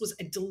 This was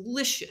a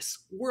delicious,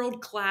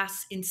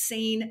 world-class,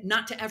 insane,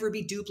 not to ever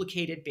be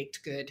duplicated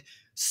baked good.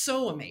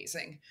 So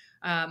amazing.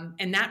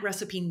 And that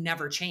recipe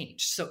never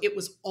changed. So it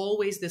was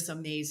always this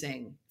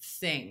amazing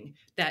thing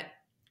that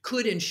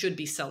could and should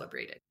be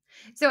celebrated.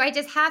 So I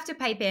just have to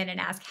pipe in and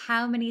ask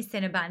how many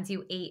Cinnabons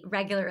you ate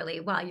regularly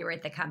while you were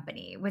at the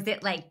company. Was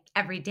it like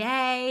every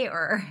day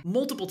or?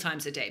 Multiple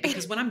times a day,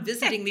 because when I'm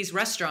visiting these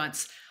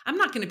restaurants, I'm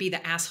not going to be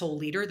the asshole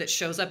leader that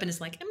shows up and is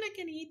like, I'm not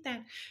going to eat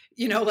that.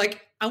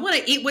 I want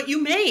to eat what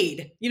you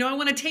made. I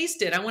want to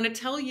taste it. I want to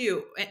tell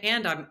you.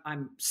 And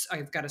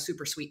I've got a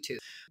super sweet tooth.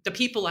 The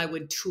people I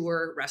would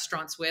tour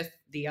restaurants with,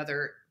 the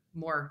other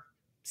more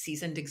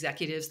seasoned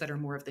executives that are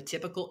more of the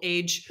typical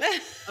age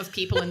of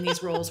people in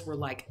these roles, were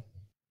like,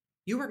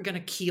 you are going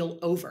to keel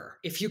over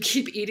if you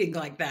keep eating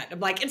like that. I'm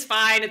like, it's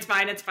fine. It's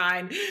fine. It's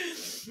fine.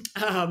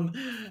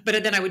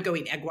 But then I would go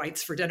eat egg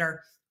whites for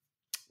dinner,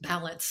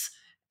 balance.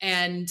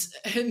 And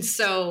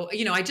so,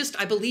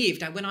 I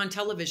believed. I went on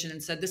television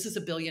and said, this is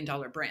 $1 billion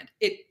brand.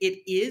 It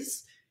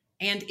is,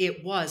 and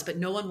it was, but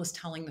no one was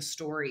telling the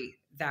story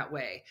that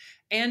way.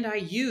 And I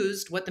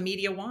used what the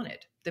media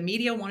wanted. The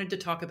media wanted to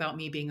talk about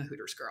me being a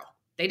Hooters girl.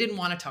 They didn't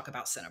want to talk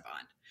about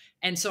Cinnabon.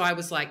 And so I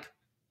was like,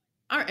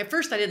 all right, at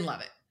first I didn't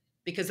love it,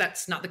 because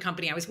that's not the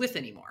company I was with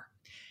anymore.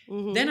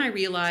 Mm-hmm. Then I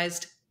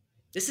realized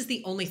this is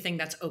the only thing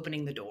that's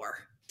opening the door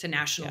to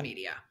national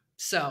media.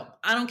 So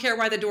I don't care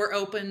why the door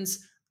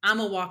opens. I'm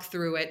going to walk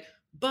through it,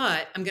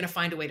 but I'm going to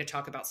find a way to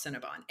talk about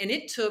Cinnabon. And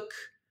it took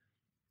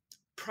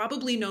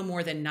probably no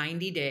more than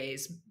 90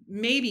 days,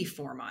 maybe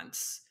 4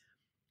 months,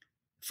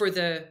 for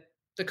the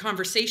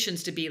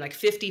conversations to be like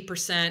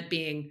 50%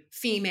 being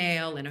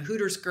female and a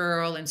Hooters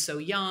girl and so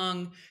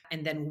young,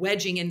 and then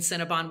wedging in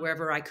Cinnabon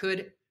wherever I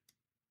could.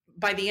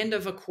 By the end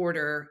of a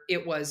quarter,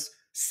 it was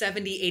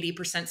 70, 80%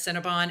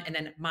 Cinnabon. And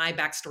then my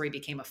backstory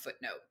became a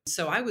footnote.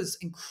 So I was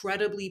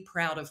incredibly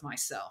proud of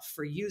myself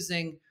for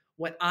using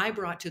what I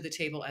brought to the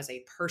table as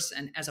a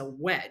person, as a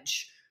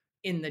wedge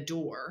in the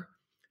door,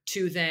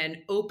 to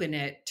then open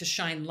it to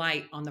shine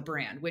light on the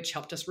brand, which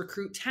helped us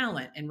recruit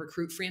talent and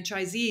recruit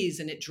franchisees,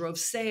 and it drove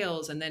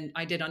sales. And then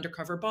I did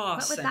Undercover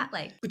Boss. What was that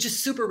like? Which is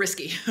super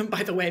risky,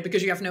 by the way,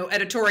 because you have no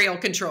editorial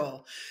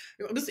control.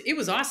 It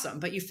was awesome,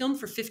 but you film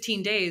for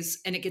 15 days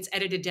and it gets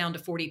edited down to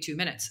 42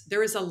 minutes.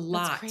 There is a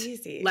lot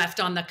left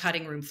on the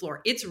cutting room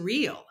floor. It's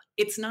real.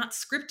 It's not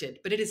scripted,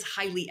 but it is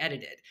highly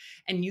edited,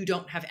 and you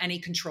don't have any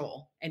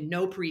control and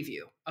no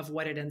preview of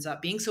what it ends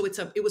up being. So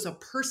it was a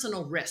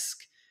personal risk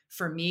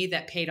for me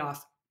that paid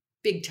off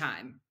big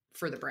time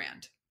for the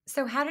brand.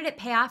 So how did it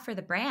pay off for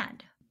the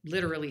brand?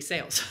 Literally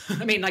sales.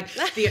 I mean, like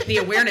the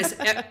awareness,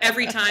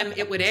 every time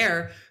it would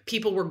air,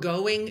 people were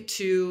going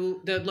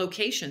to the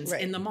locations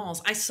in the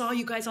malls. I saw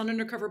you guys on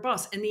Undercover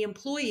Boss, and the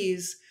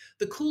employees,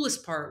 the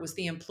coolest part was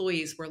the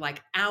employees were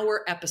like,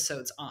 our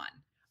episode's on.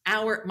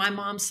 My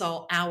mom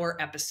saw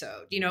our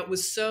episode. You know, it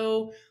was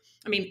so,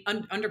 I mean,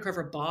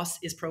 Undercover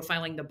Boss is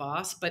profiling the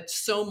boss, but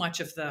so much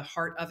of the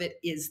heart of it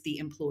is the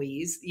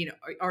employees, you know,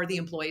 are the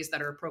employees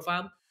that are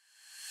profiled.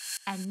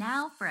 And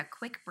now for a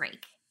quick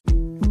break.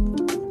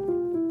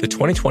 The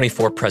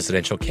 2024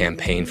 presidential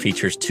campaign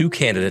features two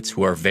candidates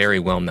who are very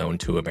well known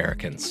to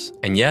Americans.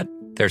 And yet,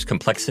 there's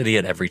complexity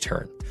at every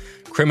turn.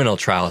 Criminal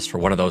trials for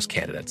one of those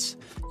candidates.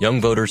 Young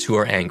voters who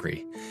are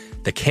angry.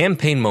 The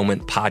Campaign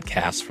Moment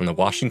podcast from the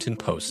Washington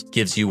Post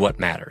gives you what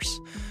matters.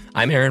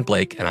 I'm Aaron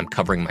Blake, and I'm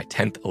covering my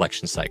 10th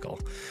election cycle.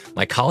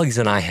 My colleagues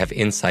and I have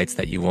insights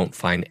that you won't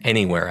find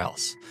anywhere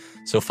else.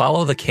 So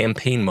follow the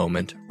Campaign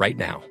Moment right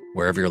now,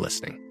 wherever you're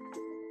listening.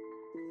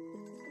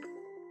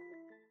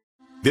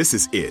 This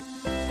is it.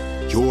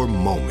 Your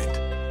moment.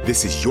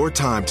 This is your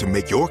time to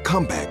make your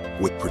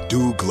comeback with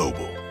Purdue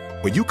Global.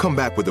 When you come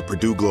back with a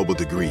Purdue Global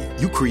degree,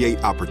 you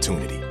create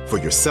opportunity for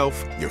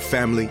yourself, your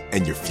family,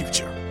 and your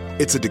future.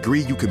 It's a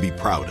degree you can be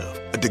proud of,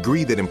 a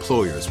degree that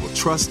employers will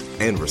trust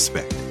and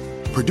respect.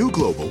 Purdue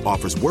Global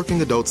offers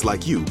working adults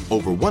like you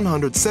over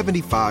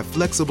 175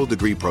 flexible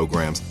degree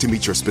programs to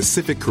meet your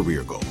specific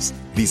career goals.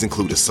 These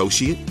include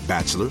associate,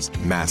 bachelor's,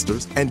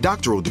 master's, and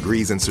doctoral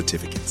degrees and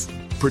certificates.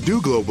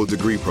 Purdue Global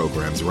degree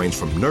programs range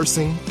from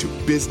nursing to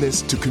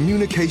business to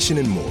communication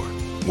and more.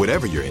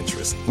 Whatever your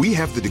interest, we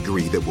have the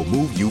degree that will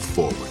move you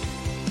forward.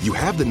 You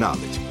have the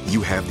knowledge,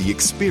 you have the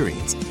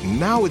experience.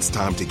 Now it's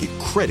time to get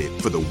credit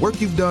for the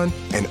work you've done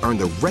and earn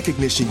the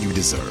recognition you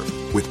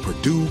deserve with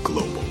Purdue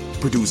Global,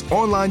 Purdue's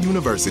online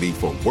university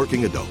for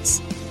working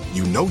adults.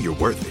 You know you're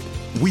worth it.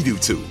 We do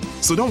too.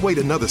 So don't wait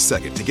another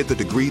second to get the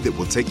degree that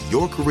will take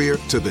your career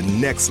to the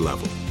next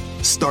level.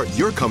 Start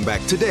your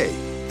comeback today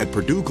at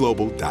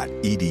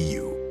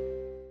purdueglobal.edu.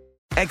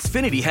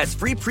 Xfinity has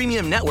free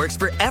premium networks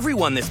for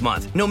everyone this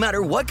month, no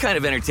matter what kind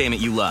of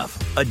entertainment you love.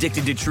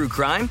 Addicted to true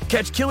crime?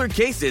 Catch killer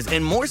cases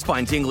and more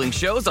spine-tingling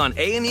shows on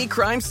A&E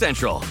Crime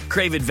Central.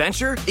 Crave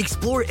adventure?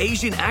 Explore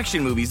Asian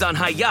action movies on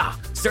Hi-YAH.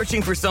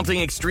 Searching for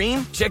something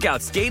extreme? Check out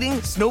skating,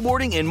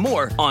 snowboarding, and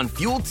more on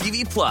Fuel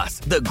TV Plus,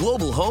 the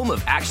global home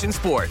of action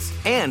sports.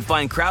 And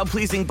find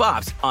crowd-pleasing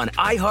bops on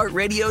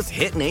iHeartRadio's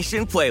Hit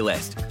Nation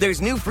playlist. There's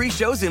new free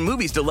shows and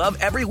movies to love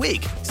every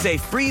week. Say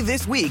free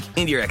this week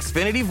in your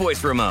Xfinity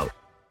voice remote.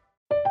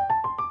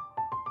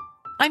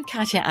 I'm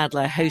Katya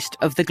Adler, host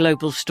of The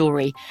Global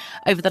Story.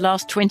 Over the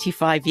last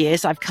 25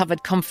 years, I've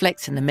covered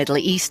conflicts in the Middle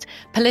East,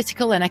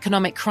 political and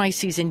economic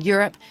crises in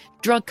Europe,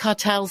 drug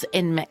cartels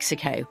in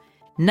Mexico.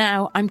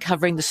 Now I'm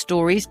covering the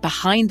stories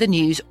behind the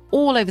news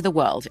all over the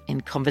world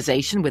in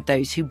conversation with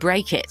those who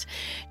break it.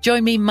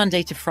 Join me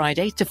Monday to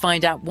Friday to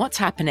find out what's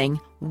happening,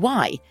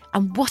 why,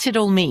 and what it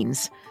all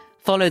means.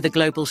 Follow The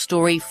Global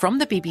Story from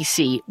the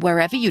BBC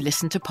wherever you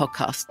listen to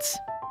podcasts.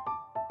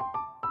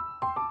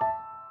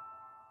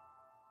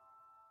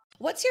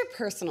 What's your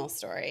personal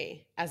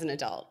story as an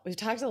adult? We've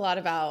talked a lot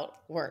about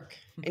work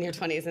in your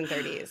 20s and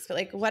 30s, but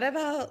like, what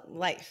about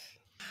life?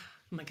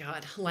 Oh my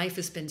God, life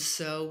has been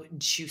so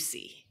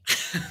juicy.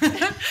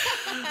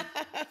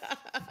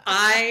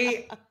 I'm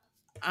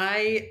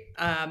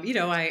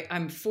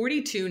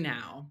 42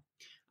 now.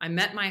 I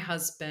met my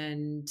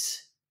husband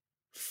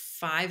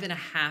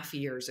 5.5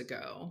 years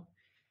ago,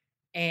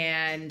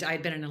 and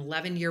I'd been in an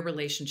 11-year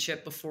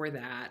relationship before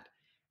that.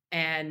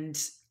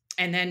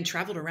 And then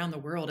traveled around the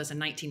world as a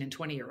 19 and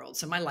 20-year-old.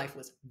 So my life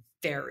was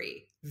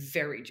very,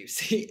 very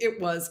juicy.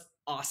 It was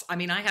awesome. I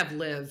mean, I have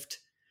lived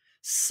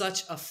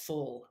such a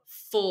full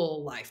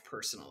life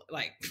personal,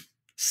 like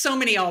so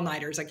many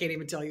all-nighters, I can't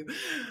even tell you.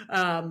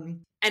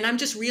 And I'm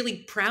just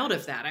really proud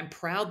of that. I'm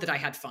proud that I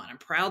had fun. I'm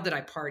proud that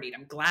I partied.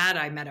 I'm glad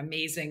I met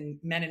amazing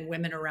men and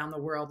women around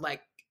the world,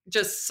 like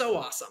just so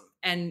awesome.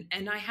 And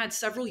I had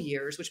several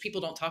years, which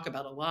people don't talk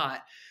about a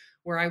lot,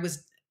 where I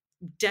was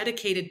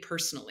dedicated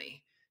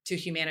personally to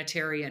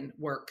humanitarian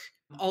work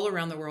all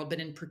around the world,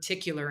 but in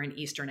particular in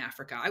Eastern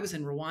Africa. I was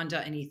in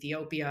Rwanda and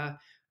Ethiopia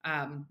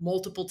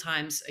multiple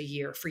times a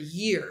year for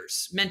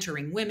years,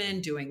 mentoring women,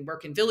 doing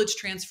work in village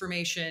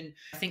transformation.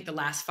 I think the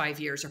last 5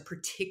 years are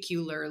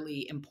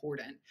particularly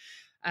important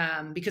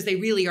because they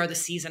really are the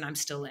season I'm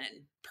still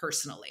in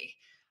personally.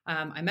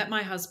 I met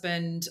my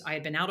husband. I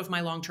had been out of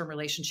my long-term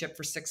relationship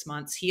for 6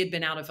 months. He had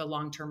been out of a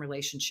long-term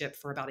relationship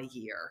for about a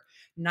year.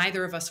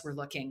 Neither of us were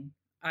looking.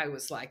 I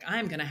was like,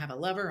 I'm going to have a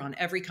lover on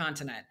every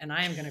continent and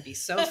I am going to be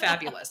so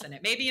fabulous. And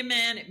it may be a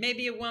man, it may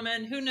be a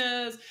woman, who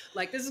knows?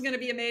 Like, this is going to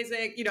be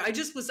amazing. You know, I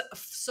just was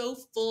so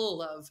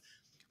full of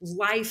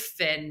life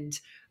and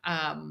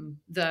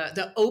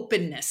the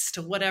openness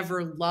to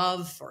whatever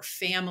love or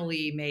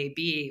family may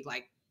be,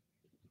 like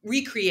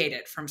recreate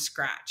it from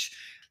scratch.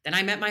 Then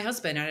I met my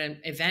husband at an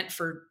event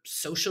for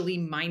socially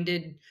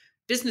minded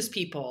business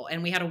people,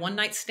 and we had a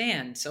one-night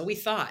stand. So we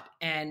thought,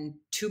 and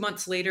 2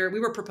 months later, we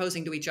were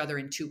proposing to each other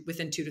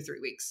within 2 to 3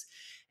 weeks.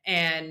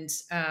 And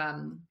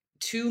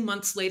 2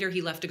 months later,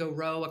 he left to go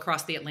row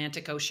across the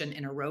Atlantic Ocean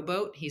in a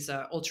rowboat. He's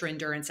an ultra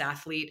endurance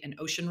athlete and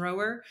ocean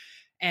rower.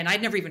 And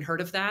I'd never even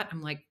heard of that.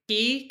 I'm like,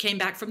 he came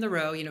back from the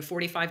row,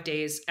 45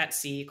 days at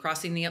sea,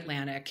 crossing the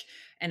Atlantic.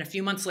 And a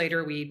few months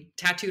later, we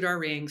tattooed our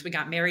rings. We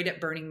got married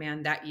at Burning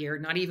Man that year,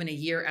 not even a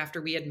year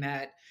after we had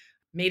met,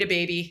 made a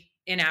baby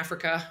in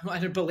Africa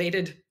on a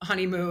belated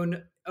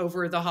honeymoon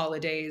over the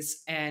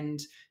holidays. And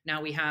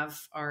now we have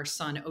our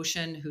son,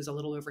 Ocean, who's a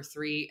little over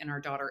 3, and our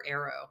daughter,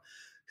 Arrow,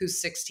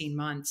 who's 16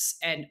 months.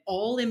 And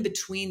all in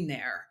between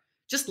there,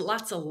 just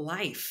lots of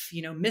life,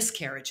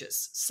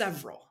 miscarriages,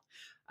 several.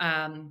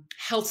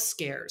 Health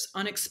scares,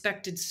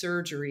 unexpected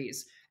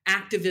surgeries,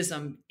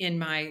 activism in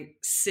my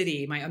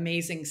city, my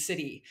amazing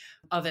city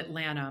of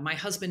Atlanta, my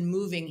husband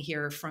moving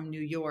here from New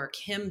York,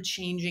 him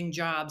changing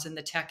jobs in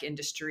the tech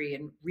industry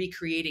and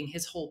recreating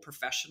his whole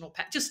professional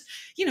path, just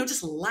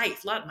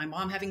life. My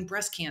mom having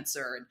breast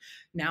cancer, and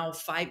now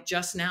 5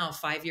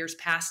 years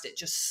past it,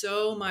 just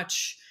so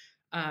much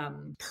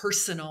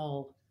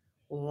personal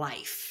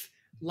life,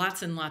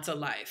 lots and lots of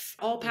life,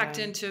 all packed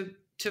into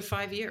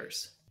 5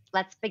 years.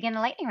 Let's begin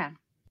the lightning round.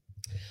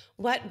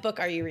 What book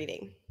are you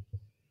reading?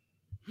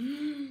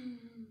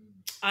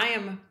 I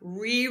am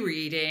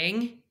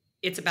rereading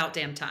It's About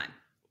Damn Time.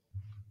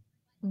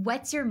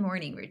 What's your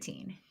morning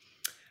routine?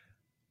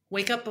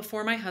 Wake up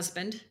before my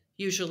husband,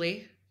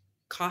 usually.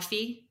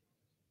 Coffee,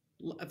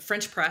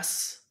 French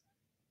press,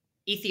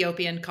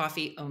 Ethiopian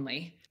coffee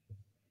only.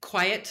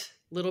 Quiet,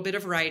 little bit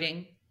of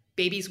writing.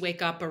 Babies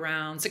wake up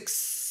around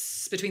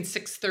between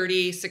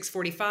 6:30,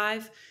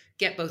 6:45.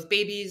 Get both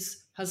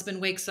babies.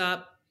 Husband wakes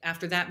up.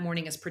 After that,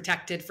 morning is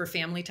protected for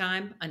family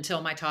time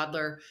until my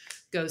toddler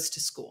goes to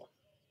school.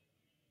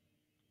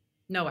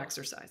 No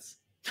exercise.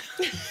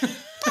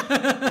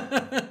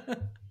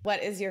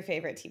 What is your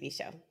favorite TV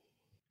show?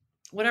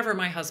 Whatever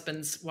my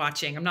husband's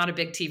watching. I'm not a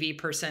big TV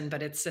person,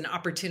 but it's an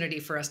opportunity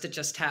for us to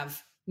just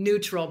have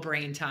neutral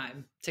brain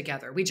time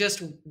together. We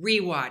just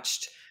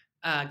rewatched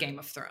Game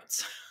of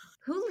Thrones.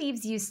 Who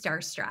leaves you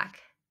starstruck?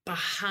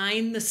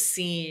 Behind the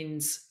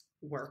scenes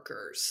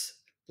workers.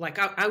 Like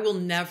I will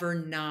never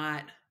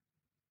not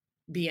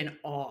be in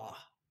awe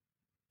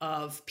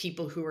of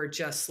people who are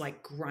just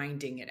like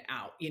grinding it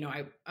out.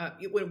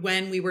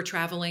 When we were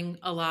traveling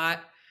a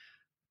lot,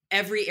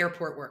 every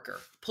airport worker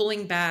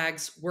pulling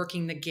bags,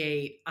 working the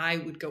gate, I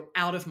would go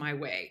out of my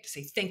way to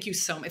say, thank you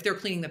so much. If they're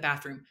cleaning the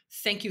bathroom,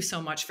 thank you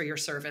so much for your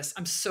service.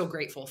 I'm so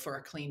grateful for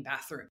a clean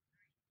bathroom.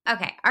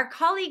 Okay, our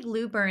colleague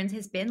Lou Burns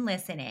has been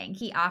listening.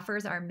 He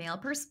offers our male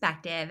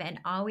perspective and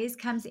always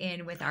comes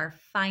in with our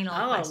final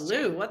question.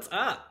 Lou, what's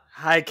up?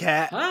 Hi,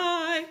 Kat.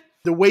 Hi.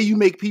 The way you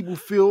make people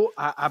feel,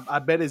 I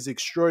bet is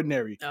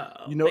extraordinary.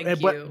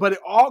 Thank you. But it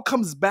all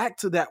comes back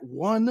to that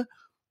one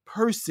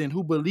person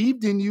who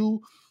believed in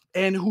you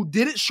and who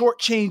didn't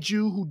shortchange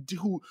you,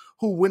 who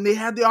when they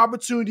had the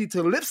opportunity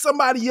to lift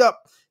somebody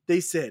up, they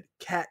said,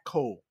 Kat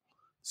Cole.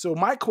 So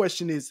my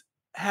question is,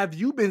 have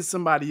you been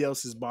somebody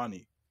else's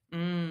Bonnie?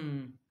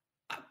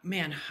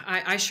 Man,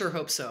 I sure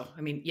hope so.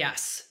 I mean,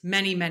 yes,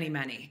 many, many,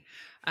 many.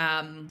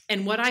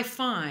 And what I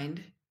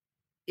find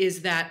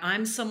is that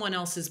I'm someone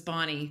else's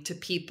Bonnie to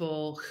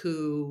people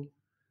who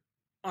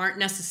aren't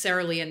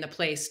necessarily in the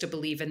place to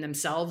believe in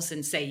themselves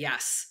and say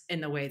yes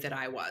in the way that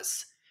I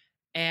was.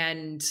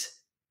 And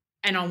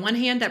on one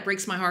hand, that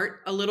breaks my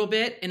heart a little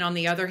bit. And on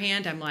the other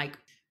hand, I'm like,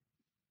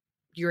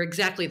 you're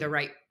exactly the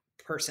right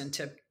person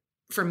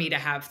for me to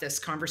have this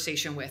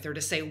conversation with, or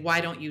to say,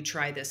 why don't you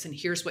try this? And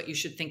here's what you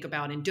should think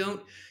about. And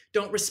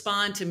don't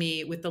respond to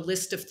me with the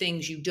list of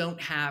things you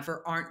don't have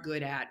or aren't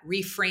good at.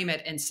 Reframe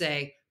it and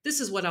say, this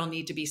is what I'll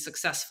need to be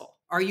successful.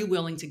 Are you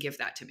willing to give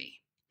that to me?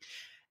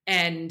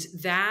 And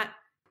that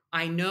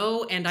I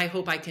know, and I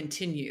hope I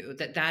continue,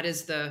 that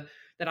is that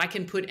I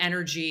can put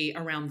energy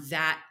around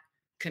that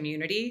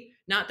community,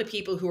 not the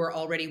people who are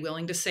already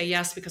willing to say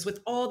yes, because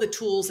with all the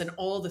tools and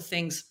all the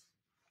things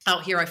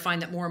out here, I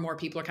find that more and more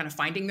people are kind of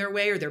finding their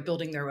way, or they're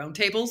building their own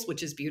tables,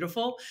 which is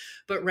beautiful,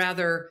 but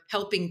rather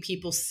helping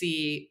people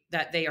see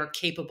that they are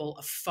capable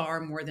of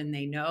far more than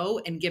they know,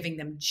 and giving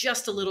them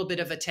just a little bit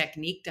of a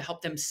technique to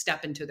help them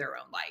step into their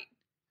own light.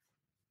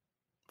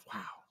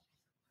 Wow.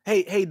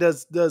 Hey,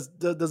 does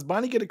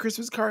Bonnie get a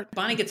Christmas card?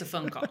 Bonnie gets a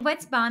phone call.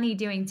 What's Bonnie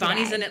doing today?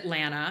 Bonnie's in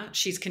Atlanta.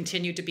 She's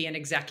continued to be an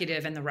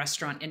executive in the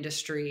restaurant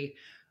industry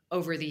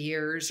over the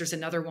years. There's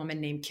another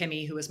woman named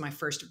Kimmy, who was my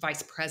first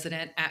vice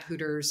president at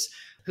Hooters,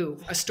 who,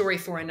 a story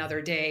for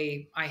another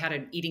day. I had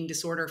an eating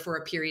disorder for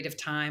a period of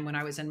time when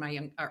I was in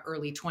my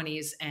early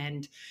 20s,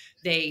 and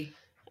they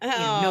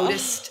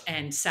noticed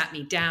and sat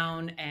me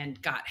down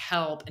and got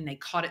help. And they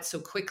caught it so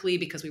quickly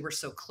because we were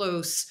so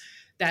close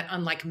that,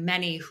 unlike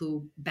many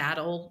who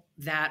battle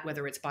that,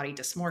 whether it's body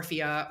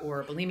dysmorphia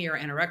or bulimia or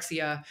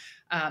anorexia,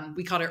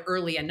 we caught it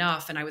early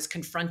enough. And I was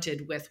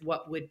confronted with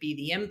what would be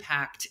the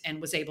impact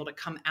and was able to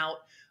come out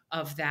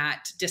of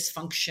that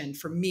dysfunction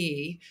for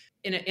me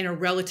in a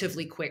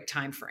relatively quick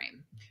time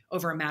frame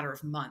over a matter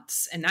of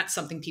months. And that's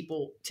something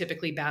people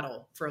typically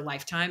battle for a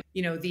lifetime.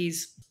 You know,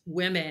 these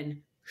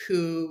women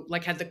who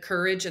had the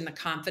courage and the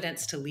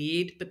confidence to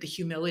lead, but the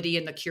humility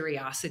and the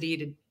curiosity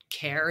to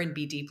care and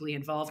be deeply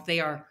involved, they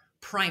are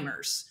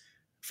primers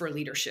for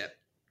leadership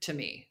to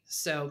me.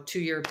 So to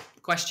your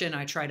question,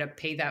 I try to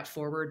pay that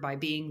forward by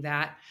being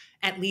that,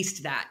 at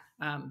least that,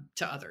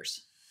 to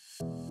others.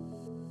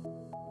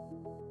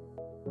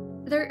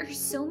 There are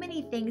so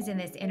many things in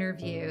this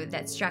interview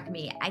that struck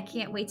me. I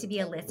can't wait to be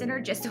a listener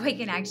just so I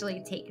can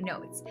actually take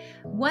notes.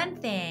 One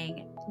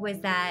thing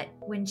was that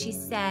when she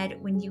said,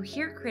 when you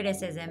hear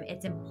criticism,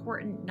 it's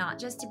important not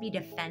just to be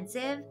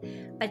defensive,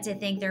 but to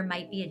think there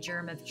might be a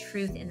germ of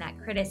truth in that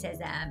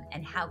criticism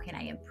and how can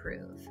I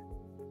improve?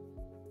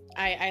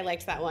 I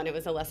liked that one. It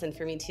was a lesson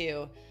for me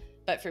too.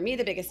 But for me,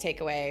 the biggest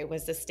takeaway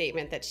was the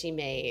statement that she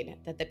made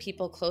that the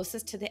people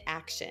closest to the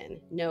action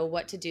know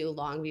what to do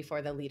long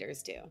before the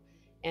leaders do.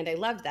 And I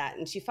loved that.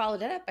 And she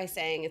followed it up by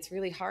saying it's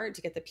really hard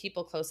to get the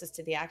people closest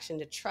to the action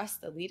to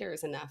trust the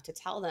leaders enough to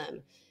tell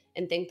them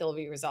and think there'll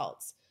be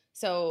results.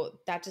 So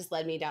that just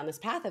led me down this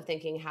path of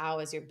thinking, how,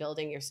 as you're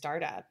building your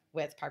startup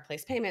with Park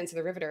Place Payments or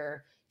the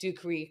Riveter, do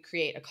we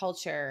create a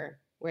culture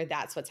where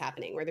that's what's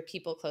happening, where the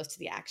people close to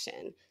the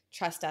action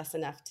trust us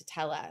enough to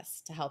tell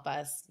us, to help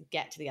us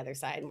get to the other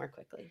side more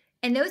quickly.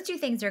 And those two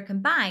things are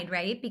combined,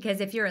 right? Because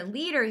if you're a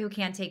leader who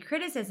can't take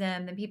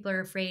criticism, then people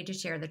are afraid to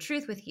share the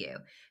truth with you.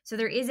 So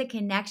there is a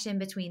connection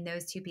between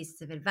those two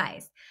pieces of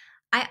advice.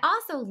 I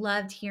also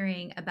loved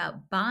hearing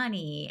about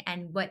Bonnie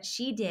and what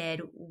she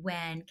did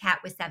when Kat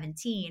was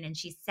 17 and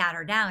she sat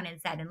her down and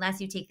said,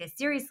 unless you take this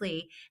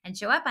seriously and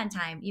show up on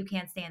time, you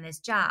can't stay in this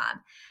job.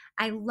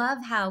 I love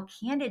how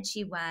candid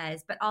she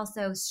was, but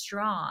also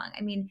strong.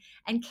 I mean,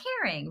 and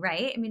caring,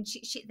 right? I mean,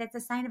 she that's a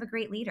sign of a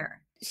great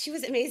leader. She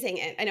was amazing.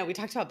 And I know we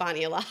talked about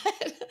Bonnie a lot,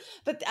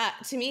 but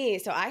to me,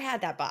 so I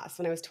had that boss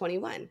when I was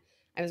 21.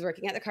 I was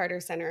working at the Carter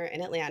Center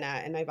in Atlanta,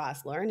 and my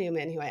boss, Laura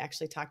Newman, who I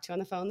actually talked to on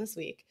the phone this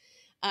week,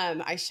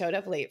 I showed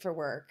up late for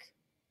work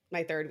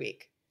my third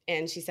week.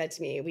 And she said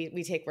to me,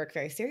 we take work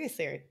very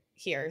seriously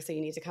here, so you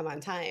need to come on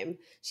time.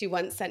 She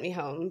once sent me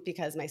home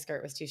because my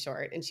skirt was too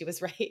short, and she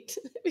was right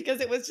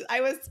because I was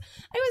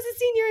a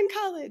senior in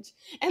college.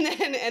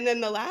 And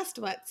then the last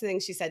thing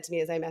she said to me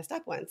is I messed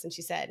up once, and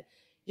she said,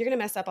 you're going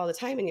to mess up all the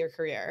time in your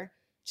career.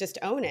 Just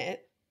own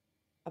it,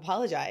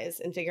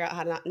 apologize, and figure out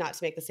how not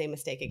to make the same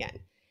mistake again.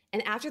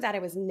 And after that, I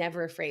was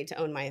never afraid to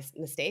own my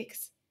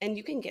mistakes. And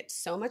you can get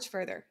so much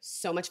further,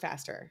 so much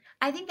faster.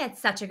 I think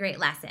that's such a great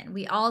lesson.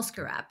 We all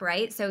screw up,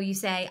 right? So you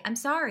say, I'm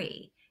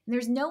sorry. And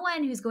there's no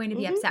one who's going to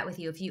be upset with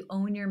you if you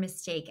own your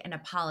mistake and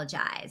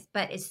apologize.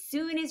 But as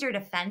soon as you're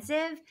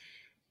defensive,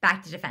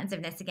 back to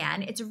defensiveness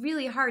again, it's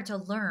really hard to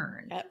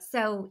learn. Yep.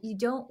 So you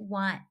don't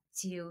want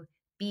to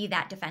be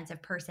that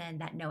defensive person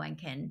that no one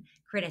can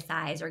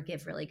criticize or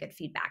give really good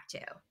feedback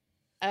to.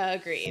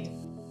 Agreed.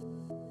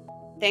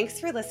 Thanks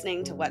for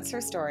listening to What's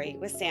Her Story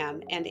with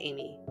Sam and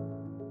Amy.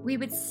 We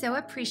would so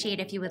appreciate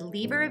if you would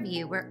leave a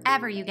review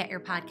wherever you get your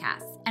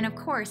podcasts. And of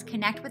course,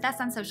 connect with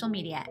us on social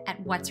media at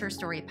What's Her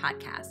Story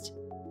Podcast.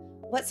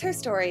 What's Her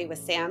Story with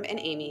Sam and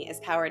Amy is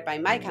powered by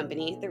my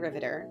company, The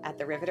Riveter, at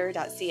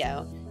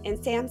theriveter.co,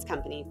 and Sam's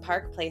company,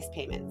 Park Place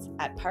Payments,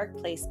 at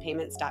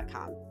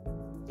parkplacepayments.com.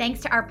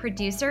 Thanks to our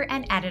producer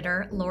and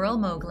editor, Laurel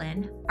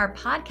Moglin, our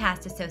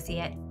podcast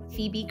associate,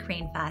 Phoebe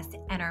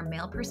Cranefuss, and our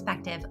male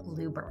perspective,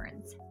 Lou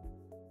Burns.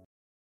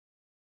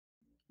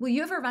 Will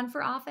you ever run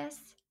for office?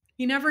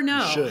 You never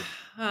know.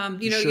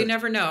 You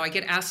never know. I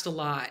get asked a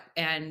lot.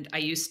 And I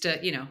used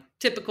to,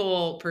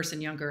 typical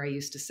person younger, I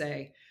used to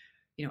say,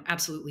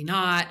 absolutely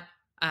not.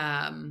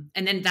 And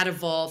then that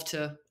evolved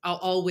to, I'll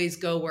always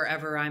go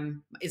wherever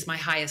is my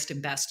highest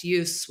and best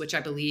use, which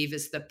I believe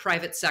is the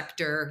private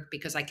sector,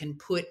 because I can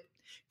put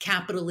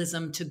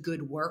capitalism to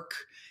good work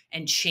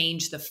and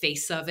change the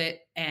face of it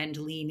and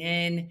lean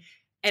in.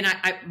 And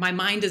my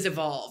mind has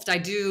evolved. I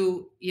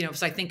do,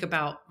 as I think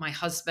about my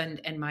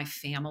husband and my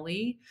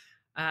family,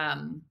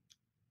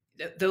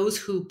 those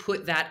who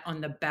put that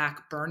on the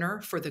back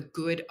burner for the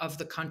good of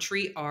the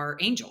country are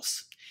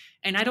angels.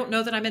 And I don't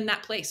know that I'm in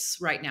that place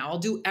right now. I'll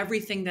do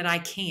everything that I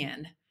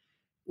can,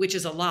 which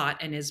is a lot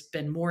and has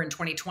been more in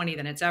 2020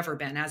 than it's ever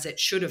been, as it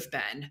should have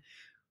been,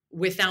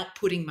 without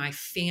putting my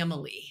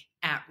family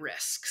at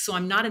risk. So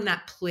I'm not in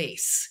that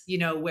place,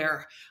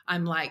 where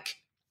I'm like,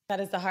 that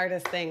is the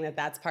hardest thing,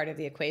 that's part of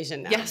the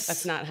equation now. Yes.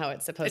 That's not how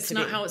it's supposed to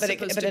be. It's not how it's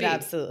supposed to be. But it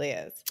absolutely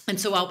is. And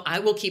so I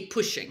will keep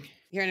pushing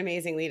You're an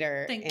amazing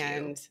leader. Thank you.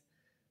 And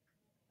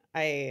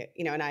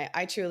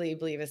I truly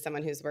believe, as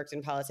someone who's worked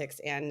in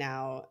politics and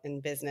now in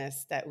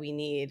business, that we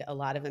need a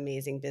lot of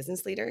amazing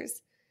business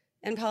leaders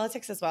in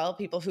politics as well.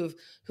 People who've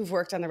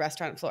worked on the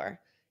restaurant floor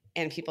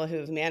and people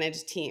who've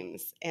managed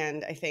teams.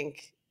 And I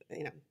think,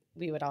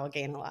 we would all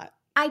gain a lot.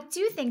 I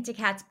do think, to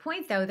Kat's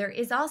point, though, there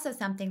is also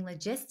something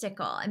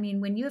logistical. I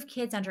mean, when you have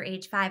kids under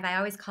age 5, I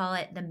always call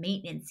it the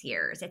maintenance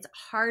years. It's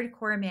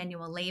hardcore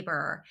manual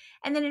labor.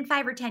 And then in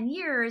 5 or 10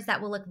 years,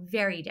 that will look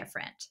very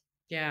different.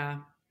 Yeah.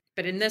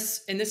 But in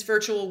this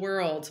virtual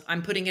world,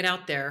 I'm putting it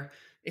out there.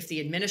 If the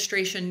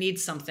administration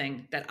needs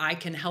something that I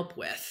can help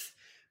with,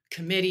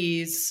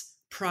 committees,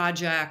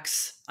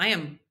 projects, I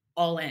am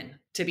all in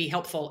to be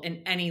helpful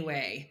in any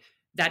way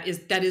that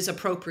is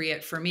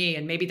appropriate for me.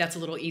 And maybe that's a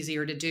little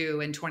easier to do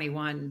in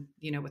 21,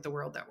 with the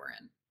world that we're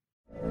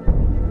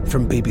in.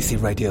 From BBC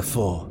Radio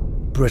 4,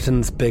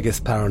 Britain's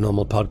biggest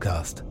paranormal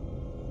podcast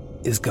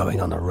is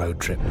going on a road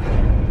trip.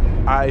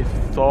 I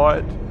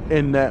thought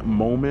in that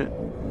moment,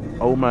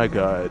 oh my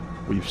God,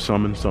 we've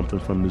summoned something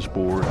from this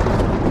board.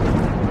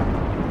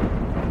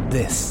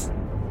 This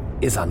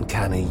is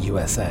Uncanny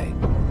USA.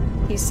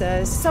 He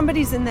says,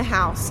 somebody's in the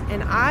house,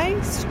 and I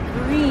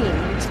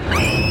screamed.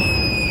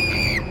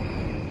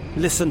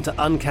 Listen to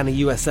Uncanny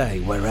USA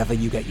wherever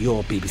you get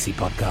your BBC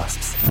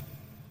podcasts,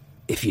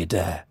 if you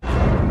dare.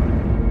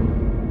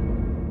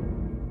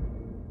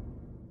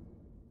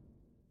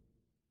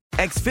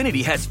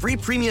 Xfinity has free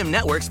premium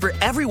networks for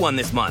everyone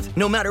this month,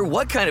 no matter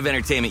what kind of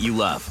entertainment you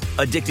love.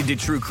 Addicted to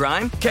true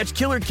crime? Catch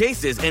killer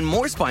cases and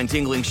more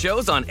spine-tingling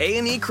shows on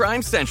A&E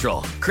Crime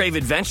Central. Crave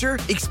adventure?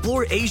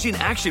 Explore Asian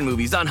action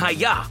movies on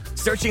Hi-YAH.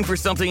 Searching for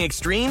something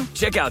extreme?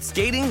 Check out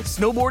skating,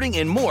 snowboarding,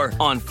 and more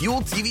on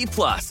Fuel TV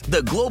Plus,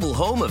 the global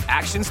home of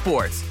action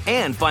sports.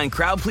 And find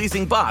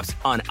crowd-pleasing bops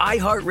on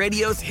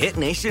iHeartRadio's Hit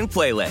Nation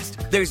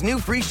playlist. There's new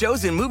free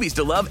shows and movies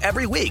to love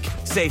every week.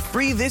 Say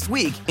free this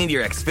week in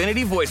your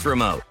Xfinity voice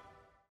remote.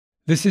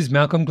 This is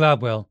Malcolm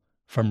Gladwell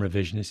from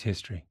Revisionist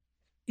History.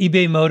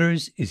 eBay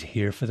Motors is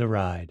here for the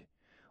ride.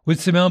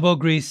 With some elbow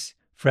grease,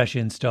 fresh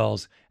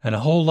installs, and a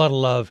whole lot of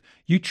love,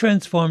 you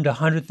transformed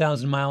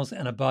 100,000 miles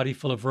and a body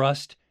full of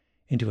rust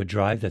into a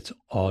drive that's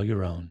all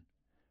your own.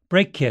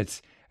 Brake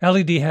kits,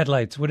 LED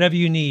headlights, whatever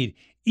you need,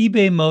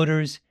 eBay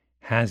Motors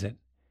has it.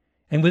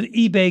 And with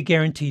eBay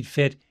Guaranteed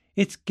Fit,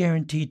 it's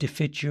guaranteed to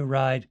fit your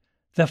ride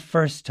the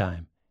first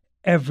time,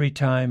 every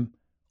time,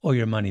 or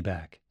your money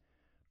back.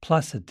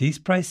 Plus, at these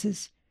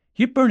prices,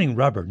 you're burning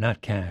rubber,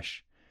 not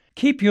cash.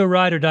 Keep your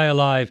ride or die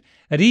alive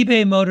at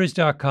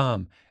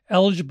ebaymotors.com.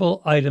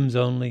 Eligible items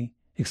only.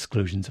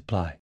 Exclusions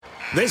apply.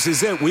 This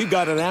is it. We've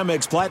got an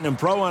Amex Platinum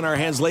Pro on our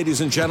hands,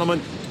 ladies and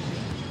gentlemen.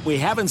 We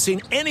haven't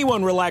seen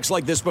anyone relax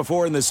like this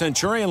before in the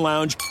Centurion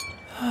Lounge.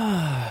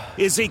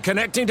 Is he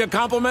connecting to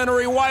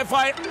complimentary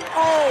Wi-Fi?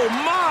 Oh,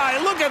 my!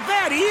 Look at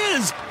that! He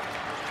is!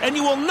 And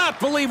you will not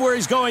believe where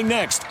he's going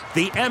next.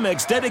 The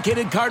Amex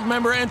dedicated card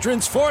member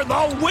entrance for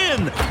the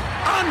win.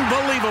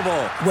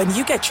 Unbelievable. When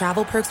you get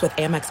travel perks with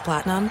Amex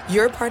Platinum,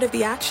 you're part of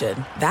the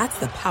action. That's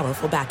the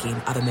powerful backing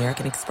of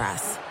American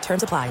Express.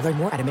 Terms apply. Learn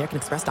more at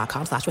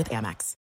americanexpress.com/withAmex.